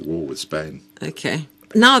Britain was at war with Spain. Okay.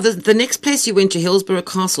 Now, the next place you went to, Hillsborough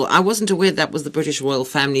Castle, I wasn't aware that was the British royal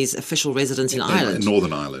family's official residence in Ireland. In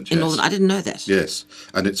Northern Ireland, yes. In Northern, I didn't know that. Yes,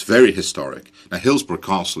 and it's very historic. Now, Hillsborough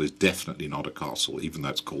Castle is definitely not a castle, even though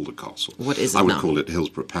it's called a castle. What is it I would now? call it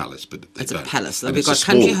Hillsborough Palace, but It's don't. a palace. And We've it's got a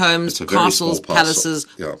country small- homes, it's a very castles, small parcel. palaces,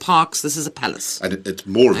 Yeah. parks. This is a palace. And it's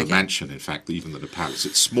more of a Okay. mansion, in fact, even than a palace.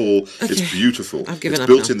 It's small, Okay. it's beautiful. I've given it's up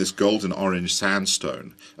built now. in this golden orange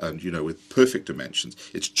sandstone, and with perfect dimensions.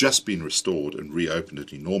 It's just been restored and reopened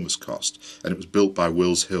at enormous cost, and it was built by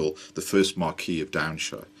Wills Hill, the first Marquis of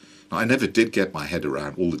Downshire. Now, I never did get my head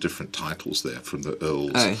around all the different titles there, from the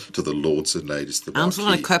earls to the lords and ladies to the I'm marquis.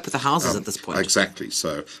 trying to cope with the houses at this point. Exactly.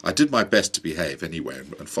 So I did my best to behave anyway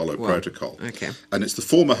and follow protocol. okay. And it's the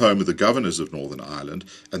former home of the governors of Northern Ireland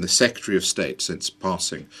and the Secretary of State, since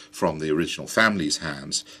passing from the original family's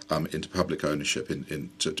hands into public ownership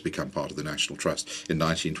to become part of the National Trust in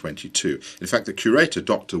 1922. In fact, the curator,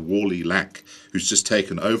 Dr. Wally Lack, who's just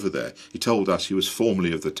taken over there, he told us he was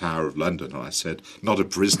formerly of the Tower of London. And I said, not a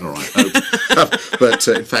prisoner, I hope. But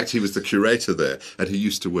in fact, he was the curator there, and he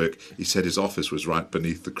used to work, he said his office was right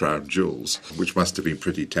beneath the crown jewels, which must have been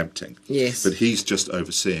pretty tempting. Yes. But he's just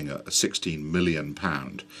overseeing a £16 million,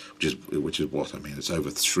 which is what, I mean, it's over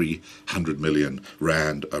 300 million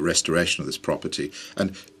rand restoration of this property.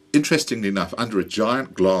 And interestingly enough, under a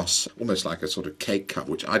giant glass, almost like a sort of cake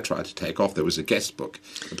cover, which I tried to take off, there was a guest book.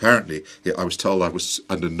 Apparently, I was told I was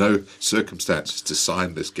under no circumstances to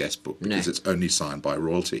sign this guest book because it's only signed by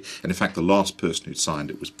royalty. And in fact, the last person who signed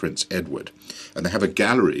it was Prince Edward. And they have a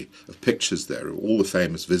gallery of pictures there of all the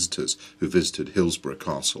famous visitors who visited Hillsborough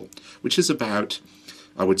Castle, which is about,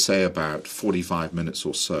 I would say, about 45 minutes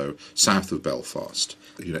or so south of Belfast.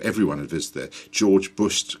 Everyone had visited there. George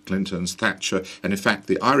Bush, Clinton's, Thatcher, and in fact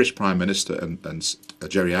the Irish Prime Minister and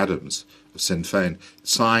Gerry Adams of Sinn Féin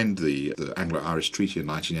signed the Anglo-Irish Treaty in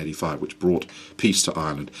 1985, which brought peace to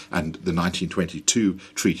Ireland, and the 1922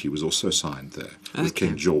 treaty was also signed there with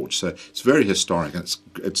King George. So it's very historic, and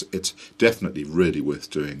it's definitely really worth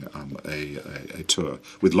doing a tour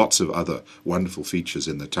with lots of other wonderful features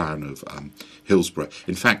in the town of Hillsborough.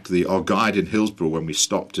 In fact, our guide in Hillsborough, when we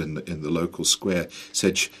stopped in the local square,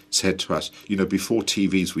 said to us, before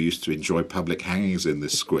TVs, we used to enjoy public hangings in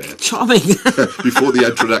this square. Charming. Before the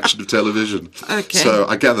introduction of television. Okay. So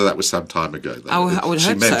I gather that was some time ago. I would she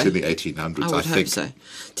hope meant so. in the 1800s, I would think. hope so.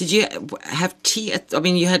 Did you have tea?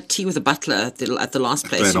 You had tea with the butler at the last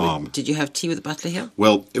place. Glenarm. Did you have tea with the butler here?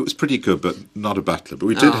 Well, it was pretty good, but not a butler. But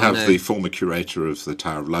we did have no. the former curator of the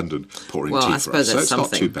Tower of London pouring Well, tea I for suppose us, so that's it's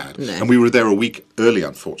something. not too bad. No. And we were there a week early,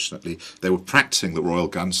 unfortunately. They were practicing the Royal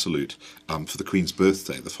Gun Salute for the Queen's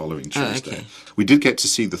birthday the following Tuesday. okay. We did get to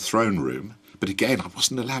see the throne room, But again, I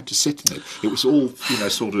wasn't allowed to sit in it. It was all,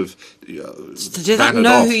 sort of Did they not bannered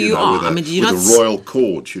know off, who you are? with Did you a not royal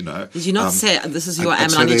cord, Did you not say, this is your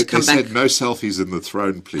and am, and I need to come they back? said, no selfies in the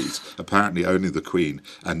throne, please. Apparently only the Queen.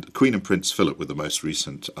 And Queen and Prince Philip were the most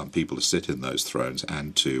recent people to sit in those thrones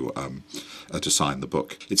and to sign the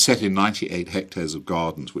book. It's set in 98 hectares of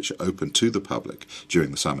gardens, which are open to the public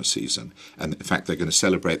during the summer season. And in fact, they're going to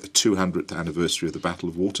celebrate the 200th anniversary of the Battle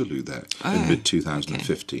of Waterloo there in mid-2015.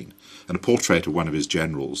 Okay. And a portrait of one of his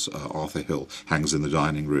generals, Arthur Hill, hangs in the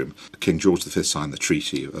dining room. King George V signed the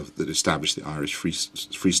treaty that established the Irish Free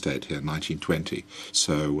State here in 1920.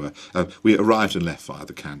 So we arrived and left via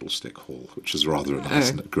the Candlestick Hall, which is rather a nice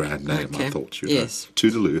and grand name, I thought. Yes.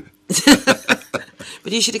 Toodaloo.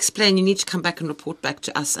 But you should explain, you need to come back and report back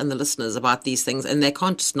to us and the listeners about these things, and they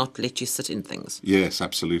can't just not let you sit in things. Yes,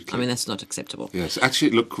 absolutely. I mean, that's not acceptable. Yes, actually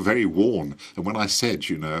it looked very worn. And when I said,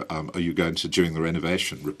 are you going to, during the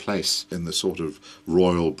renovation, replace in the sort of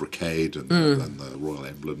royal brocade and the royal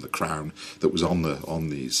emblem, the crown that was on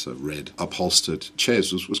these red upholstered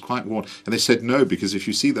chairs was quite worn. And they said no, because if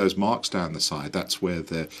you see those marks down the side, that's where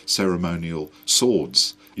their ceremonial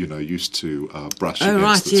swords used to brush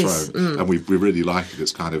against the throne. And we really like it.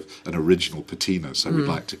 It's kind of an original patina, so we'd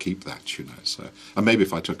like to keep that, So, and maybe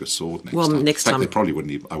if I took a sword next time. Next in fact, time. They probably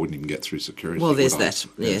I wouldn't even get through security. Well, there's that.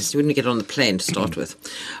 Yes, you wouldn't get on the plane to start with.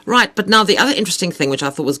 Right, but now the other interesting thing, which I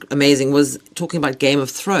thought was amazing, was talking about Game of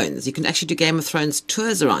Thrones. You can actually do Game of Thrones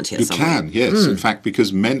tours around here somewhere. You can, yes. In fact,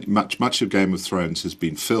 because much of Game of Thrones has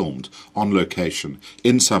been filmed on location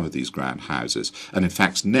in some of these grand houses. And in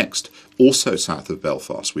fact, next, also south of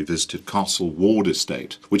Belfast, we visited Castle Ward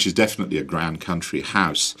Estate, which is definitely a grand country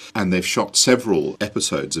house, and they've shot several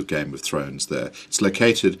episodes of Game of Thrones there. It's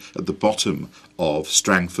located at the bottom of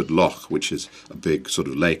Strangford Lough, which is a big sort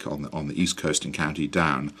of lake on the east coast in County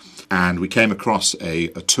Down. And we came across a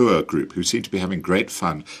tour group who seemed to be having great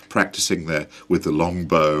fun practicing there with the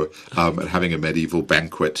longbow and having a medieval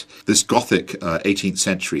banquet. This Gothic 18th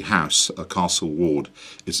century house, Castle Ward,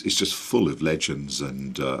 is just full of legends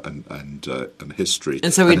and history.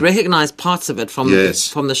 And so we'd recognise parts of it from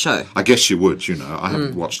the show. I guess you would, I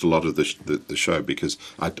haven't watched a lot of the show because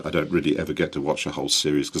I don't really ever get to watch a whole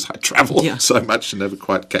series because I travel so much and never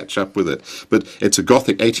quite catch up with it. But it's a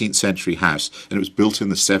Gothic 18th century house, and it was built in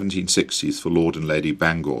the 1760s for Lord and Lady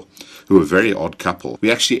Bangor, who were a very odd couple. We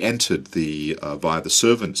actually entered via the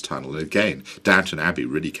servants' tunnel. And again, Downton Abbey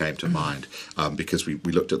really came to mind because we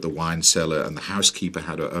looked at the wine cellar, and the housekeeper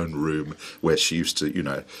had her own room where she used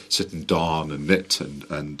to, sit and darn and knit,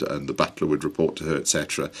 and the butler would report to her,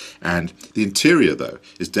 etc. And the interior, though,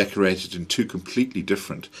 is decorated in two completely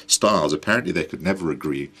different styles. Apparently they could never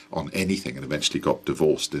agree on anything and eventually got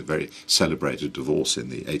divorced, a very celebrated divorce in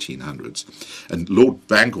the 1800s. And Lord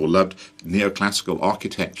Bangor loved neoclassical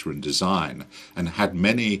architecture and design and had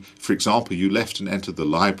many, for example, you left and entered the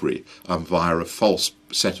library via a false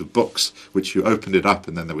set of books, which you opened it up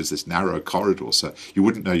and then there was this narrow corridor, so you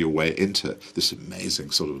wouldn't know your way into this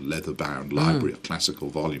amazing sort of leather-bound library of classical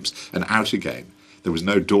volumes, and out again. There was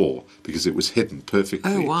no door because it was hidden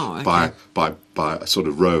perfectly by a sort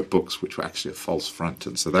of row of books which were actually a false front,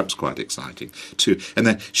 and so that was quite exciting too. And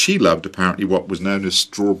then she loved apparently what was known as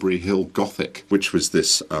Strawberry Hill Gothic, which was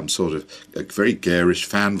this sort of a very garish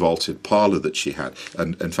fan vaulted parlour that she had,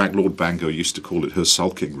 and in fact Lord Bangor used to call it her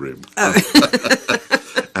sulking room.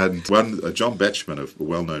 And one, John Betjeman, a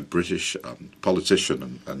well-known British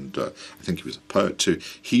politician, and I think he was a poet too,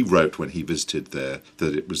 he wrote when he visited there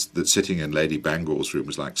that sitting in Lady Bangor's room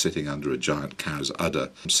was like sitting under a giant cow's udder.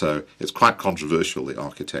 So it's quite controversial, the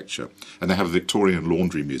architecture. And they have a Victorian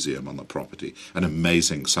laundry museum on the property and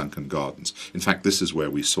amazing sunken gardens. In fact, this is where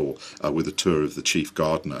we saw, with a tour of the chief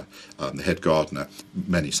gardener, the head gardener,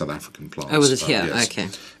 many South African plants. Oh, was it here? Yes. Okay.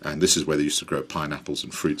 And this is where they used to grow pineapples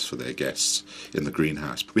and fruits for their guests in the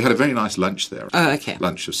greenhouse. We had a very nice lunch there. Oh, okay.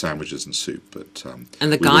 Lunch of sandwiches and soup. But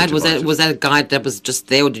and the guide, was that a guide that was just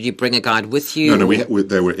there, or did you bring a guide with you? No,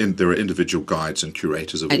 there were individual guides and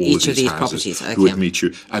curators of all each of these properties, who would meet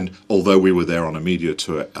you. And although we were there on a media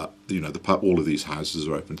tour, all of these houses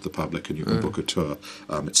are open to the public and you can book a tour,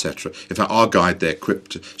 etc. In fact, our guide there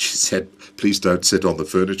quipped, she said, please don't sit on the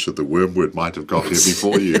furniture, the wormwood might have got here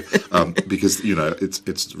before you, because,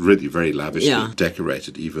 it's really very lavishly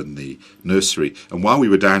decorated, even the nursery. And while we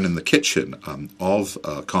were down in the kitchen of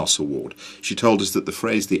Castle Ward, she told us that the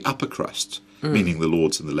phrase the upper crust meaning the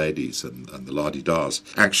lords and the ladies and the la-di-das,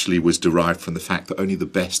 actually was derived from the fact that only the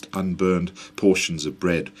best unburned portions of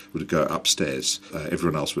bread would go upstairs.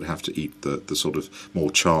 Everyone else would have to eat the sort of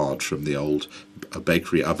more charred from the old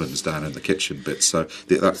bakery ovens down in the kitchen bit. So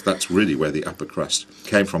that's really where the upper crust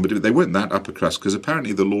came from. But they weren't that upper crust, because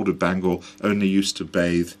apparently the Lord of Bangor only used to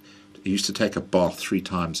bathe. He used to take a bath 3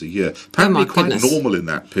 times a year. Apparently quite normal in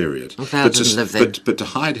that period. But to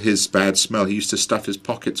hide his bad smell, he used to stuff his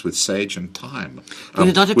pockets with sage and thyme. Would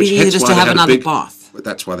it not have been easier just to have another bath?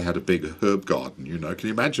 That's why they had a big herb garden, you know. Can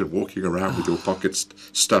you imagine walking around with your pockets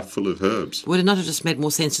stuffed full of herbs? Would it not have just made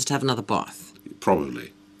more sense just to have another bath?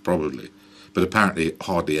 Probably. But apparently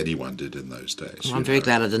hardly anyone did in those days. Well, I'm very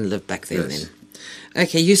glad I didn't live back then.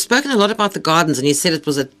 Okay, you've spoken a lot about the gardens, and you said it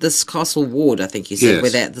was at this Castle Ward, I think you said,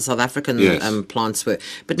 where the South African plants were.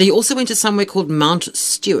 But you also went to somewhere called Mount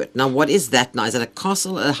Stuart. Now, what is that now? Is that a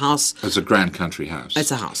castle, a house? It's a grand country house. It's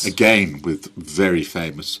a house. Again, with very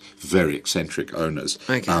famous, very eccentric owners.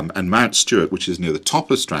 Okay. And Mount Stuart, which is near the top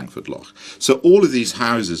of Strangford Lough. So all of these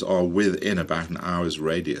houses are within about an hour's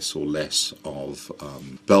radius or less of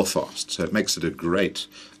Belfast. So it makes it a great...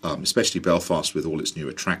 especially Belfast with all its new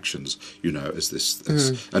attractions, you know,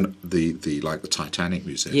 and the Titanic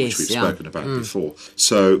Museum, which we've spoken about before.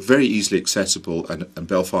 So very easily accessible, and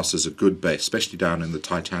Belfast is a good base, especially down in the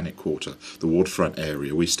Titanic Quarter, the waterfront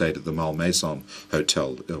area. We stayed at the Malmaison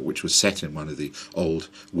Hotel, which was set in one of the old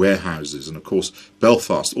warehouses, and of course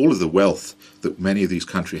Belfast, all of the wealth that many of these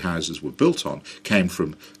country houses were built on came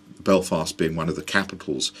from Belfast being one of the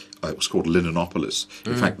capitals. It was called Linonopolis.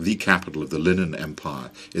 In fact, the capital of the linen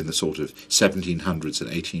empire in the sort of 1700s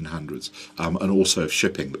and 1800s, and also of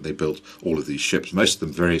shipping, that they built all of these ships, most of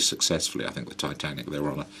them very successfully. I think the Titanic, they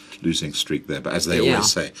were on a losing streak there, but as they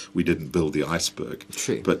always say, we didn't build the iceberg.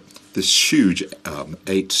 True. But this huge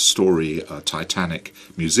 8-story Titanic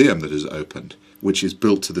museum that has opened, which is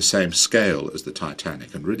built to the same scale as the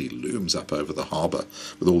Titanic and really looms up over the harbour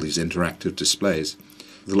with all these interactive displays.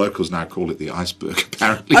 The locals now call it the iceberg,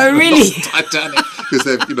 apparently. Oh, really? Titanic, because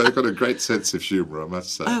they've got a great sense of humour, I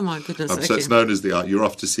must say. Oh, my goodness. So it's known as you're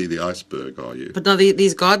off to see the iceberg, are you? But now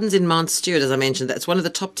these gardens in Mount Stuart, as I mentioned, that's one of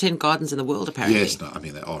the top 10 gardens in the world, apparently. Yes, I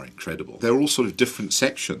mean, they are incredible. They're all sort of different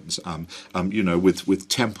sections, you know, with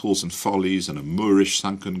temples and follies and a Moorish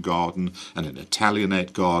sunken garden and an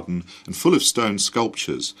Italianate garden and full of stone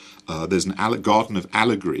sculptures. There's a garden of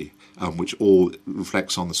allegory, which all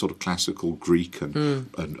reflects on the sort of classical Greek and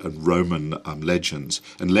Roman legends.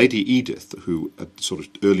 And Lady Edith, who at sort of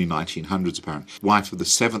early 1900s apparently, wife of the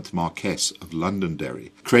 7th Marquess of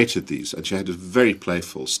Londonderry, created these, and she had a very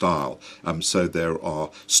playful style. So there are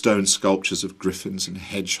stone sculptures of griffins and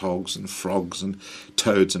hedgehogs and frogs and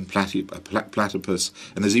toads and platypus,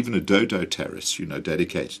 and there's even a dodo terrace, you know,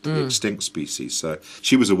 dedicated to the extinct species. So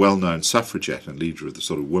she was a well-known suffragette and leader of the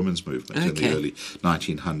sort of women's movement in the early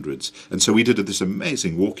 1900s. And so we did this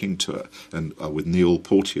amazing walking tour and with Neil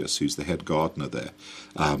Porteous, who's the head gardener there.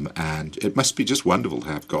 And it must be just wonderful to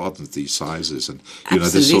have gardens these sizes and, you know,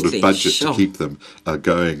 this sort of budget to keep them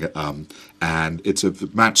going.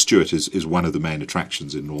 And Mount Stuart is one of the main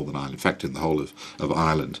attractions in Northern Ireland, in fact, in the whole of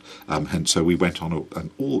Ireland. And so we went on,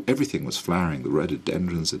 and everything was flowering, the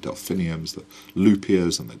rhododendrons, the delphiniums, the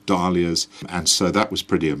lupias and the dahlias. And so that was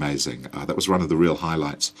pretty amazing. That was one of the real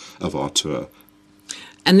highlights of our tour.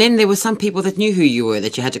 And then there were some people that knew who you were,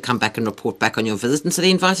 that you had to come back and report back on your visit, and so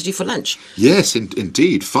they invited you for lunch. Yes,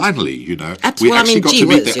 indeed. Finally, you know. We actually got to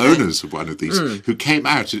meet the owners of one of these who came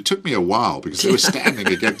out. It took me a while because they were standing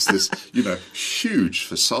against this, you know, huge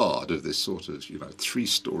facade of this sort of, you know,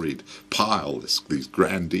 3-storied pile, these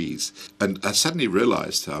grandees. And I suddenly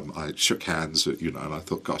realised, I shook hands, you know, and I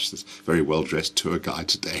thought, gosh, this very well-dressed tour guide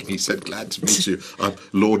today. And he said, glad to meet you. I'm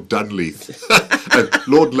Lord Dunleith.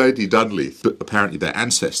 Lord Lady Dunleith. But apparently their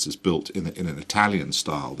ancestors built in an Italian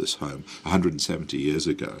style this home 170 years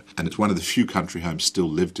ago, and it's one of the few country homes still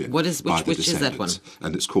lived in. Which is that one?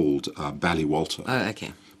 And it's called Ballywalter. Oh,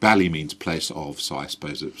 okay. Bally means place of, so I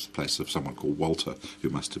suppose it's a place of someone called Walter, who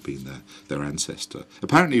must have been their ancestor.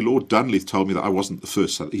 Apparently, Lord Dunleith told me that I wasn't the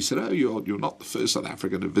first. He said, "Oh, you're not the first South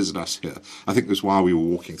African to visit us here." I think it was while we were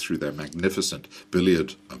walking through their magnificent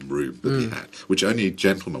billiard room that he had, which only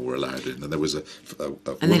gentlemen were allowed in, and there was a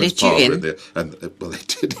women's parlour in there. And well, they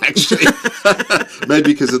did actually,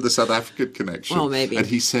 maybe because of the South African connection. Well, maybe. And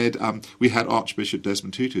he said we had Archbishop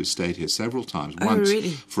Desmond Tutu who stayed here several times, once really?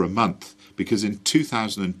 for a month. Because in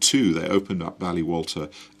 2009, 2002, they opened up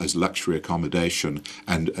Ballywalter as luxury accommodation,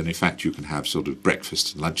 and in fact you can have sort of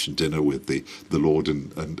breakfast and lunch and dinner with the Lord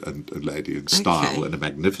and Lady in style, in a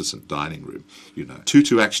magnificent dining room.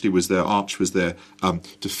 Tutu actually was there, Arch was there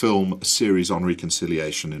to film a series on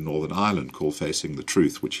reconciliation in Northern Ireland called Facing the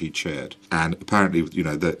Truth, which he chaired. And apparently,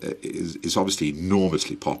 is obviously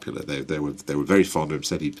enormously popular. They were very fond of him,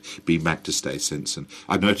 said he'd been back to stay since. And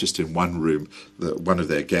I noticed in one room that one of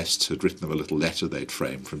their guests had written them a little letter they'd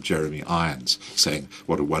framed from Jeremy Irons saying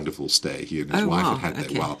what a wonderful stay he and his wife had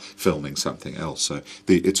there while filming something else. So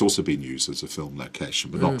it's also been used as a film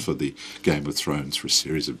location, but not for the Game of Thrones, for a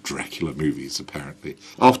series of Dracula movies, apparently.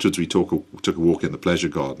 Afterwards, we took a walk in the pleasure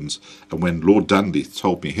gardens, and when Lord Dundee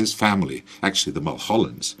told me his family, actually the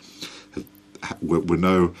Mulhollands, were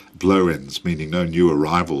no blow-ins, meaning no new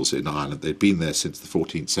arrivals in Ireland. They'd been there since the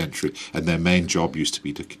 14th century, and their main job used to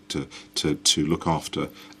be to look after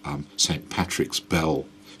St. Patrick's Bell.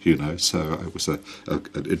 So it was an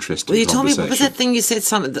interesting conversation. Well, you told me, what was that thing you said?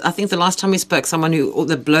 I think the last time we spoke,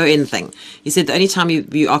 the blow-in thing. You said the only time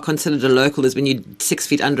you are considered a local is when you're 6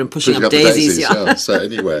 feet under and pushing up daisies. Yeah. So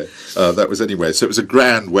anyway, that was anyway. So it was a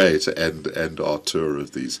grand way to end our tour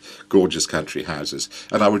of these gorgeous country houses.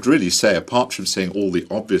 And I would really say, apart from seeing all the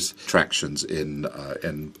obvious attractions in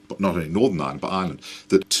not only Northern Ireland but Ireland,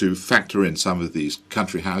 that to factor in some of these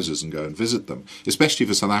country houses and go and visit them, especially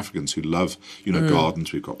for South Africans who love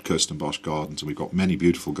gardens. We've got Kirstenbosch Gardens, and we've got many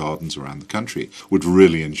beautiful gardens around the country, would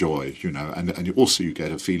really enjoy, and you get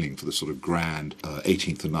a feeling for the sort of grand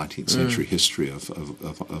 18th and 19th century history of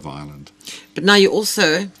Ireland. But now you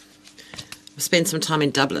also spent some time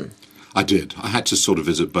in Dublin. I did. I had to sort of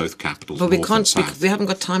visit both capitals. But we can't, because we haven't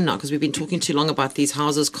got time now, because we've been talking too long about these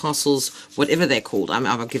houses, castles, whatever they're called.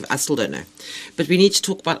 I still don't know. But we need to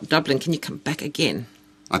talk about Dublin. Can you come back again?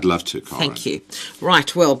 I'd love to, Karen. Thank you.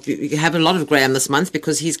 Right, well, you have a lot of Graham this month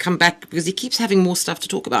because he's come back, because he keeps having more stuff to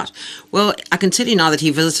talk about. Well, I can tell you now that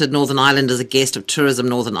he visited Northern Ireland as a guest of Tourism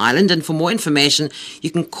Northern Ireland, and for more information,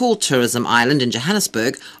 you can call Tourism Ireland in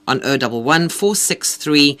Johannesburg on 011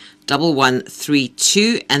 463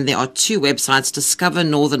 1132, and there are two websites,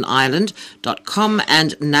 discovernorthernireland.com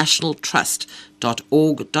and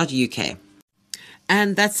nationaltrust.org.uk.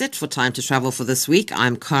 And that's it for Time to Travel for this week.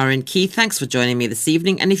 I'm Karen Key. Thanks for joining me this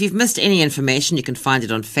evening. And if you've missed any information, you can find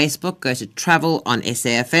it on Facebook. Go to Travel on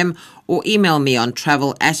SAFM or email me on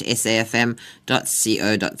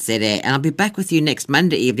travel@safm.co.za. And I'll be back with you next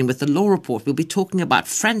Monday evening with the Law Report. We'll be talking about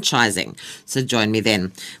franchising. So join me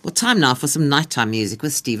then. Well, time now for some nighttime music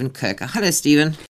with Stephen Kirker. Hello, Stephen.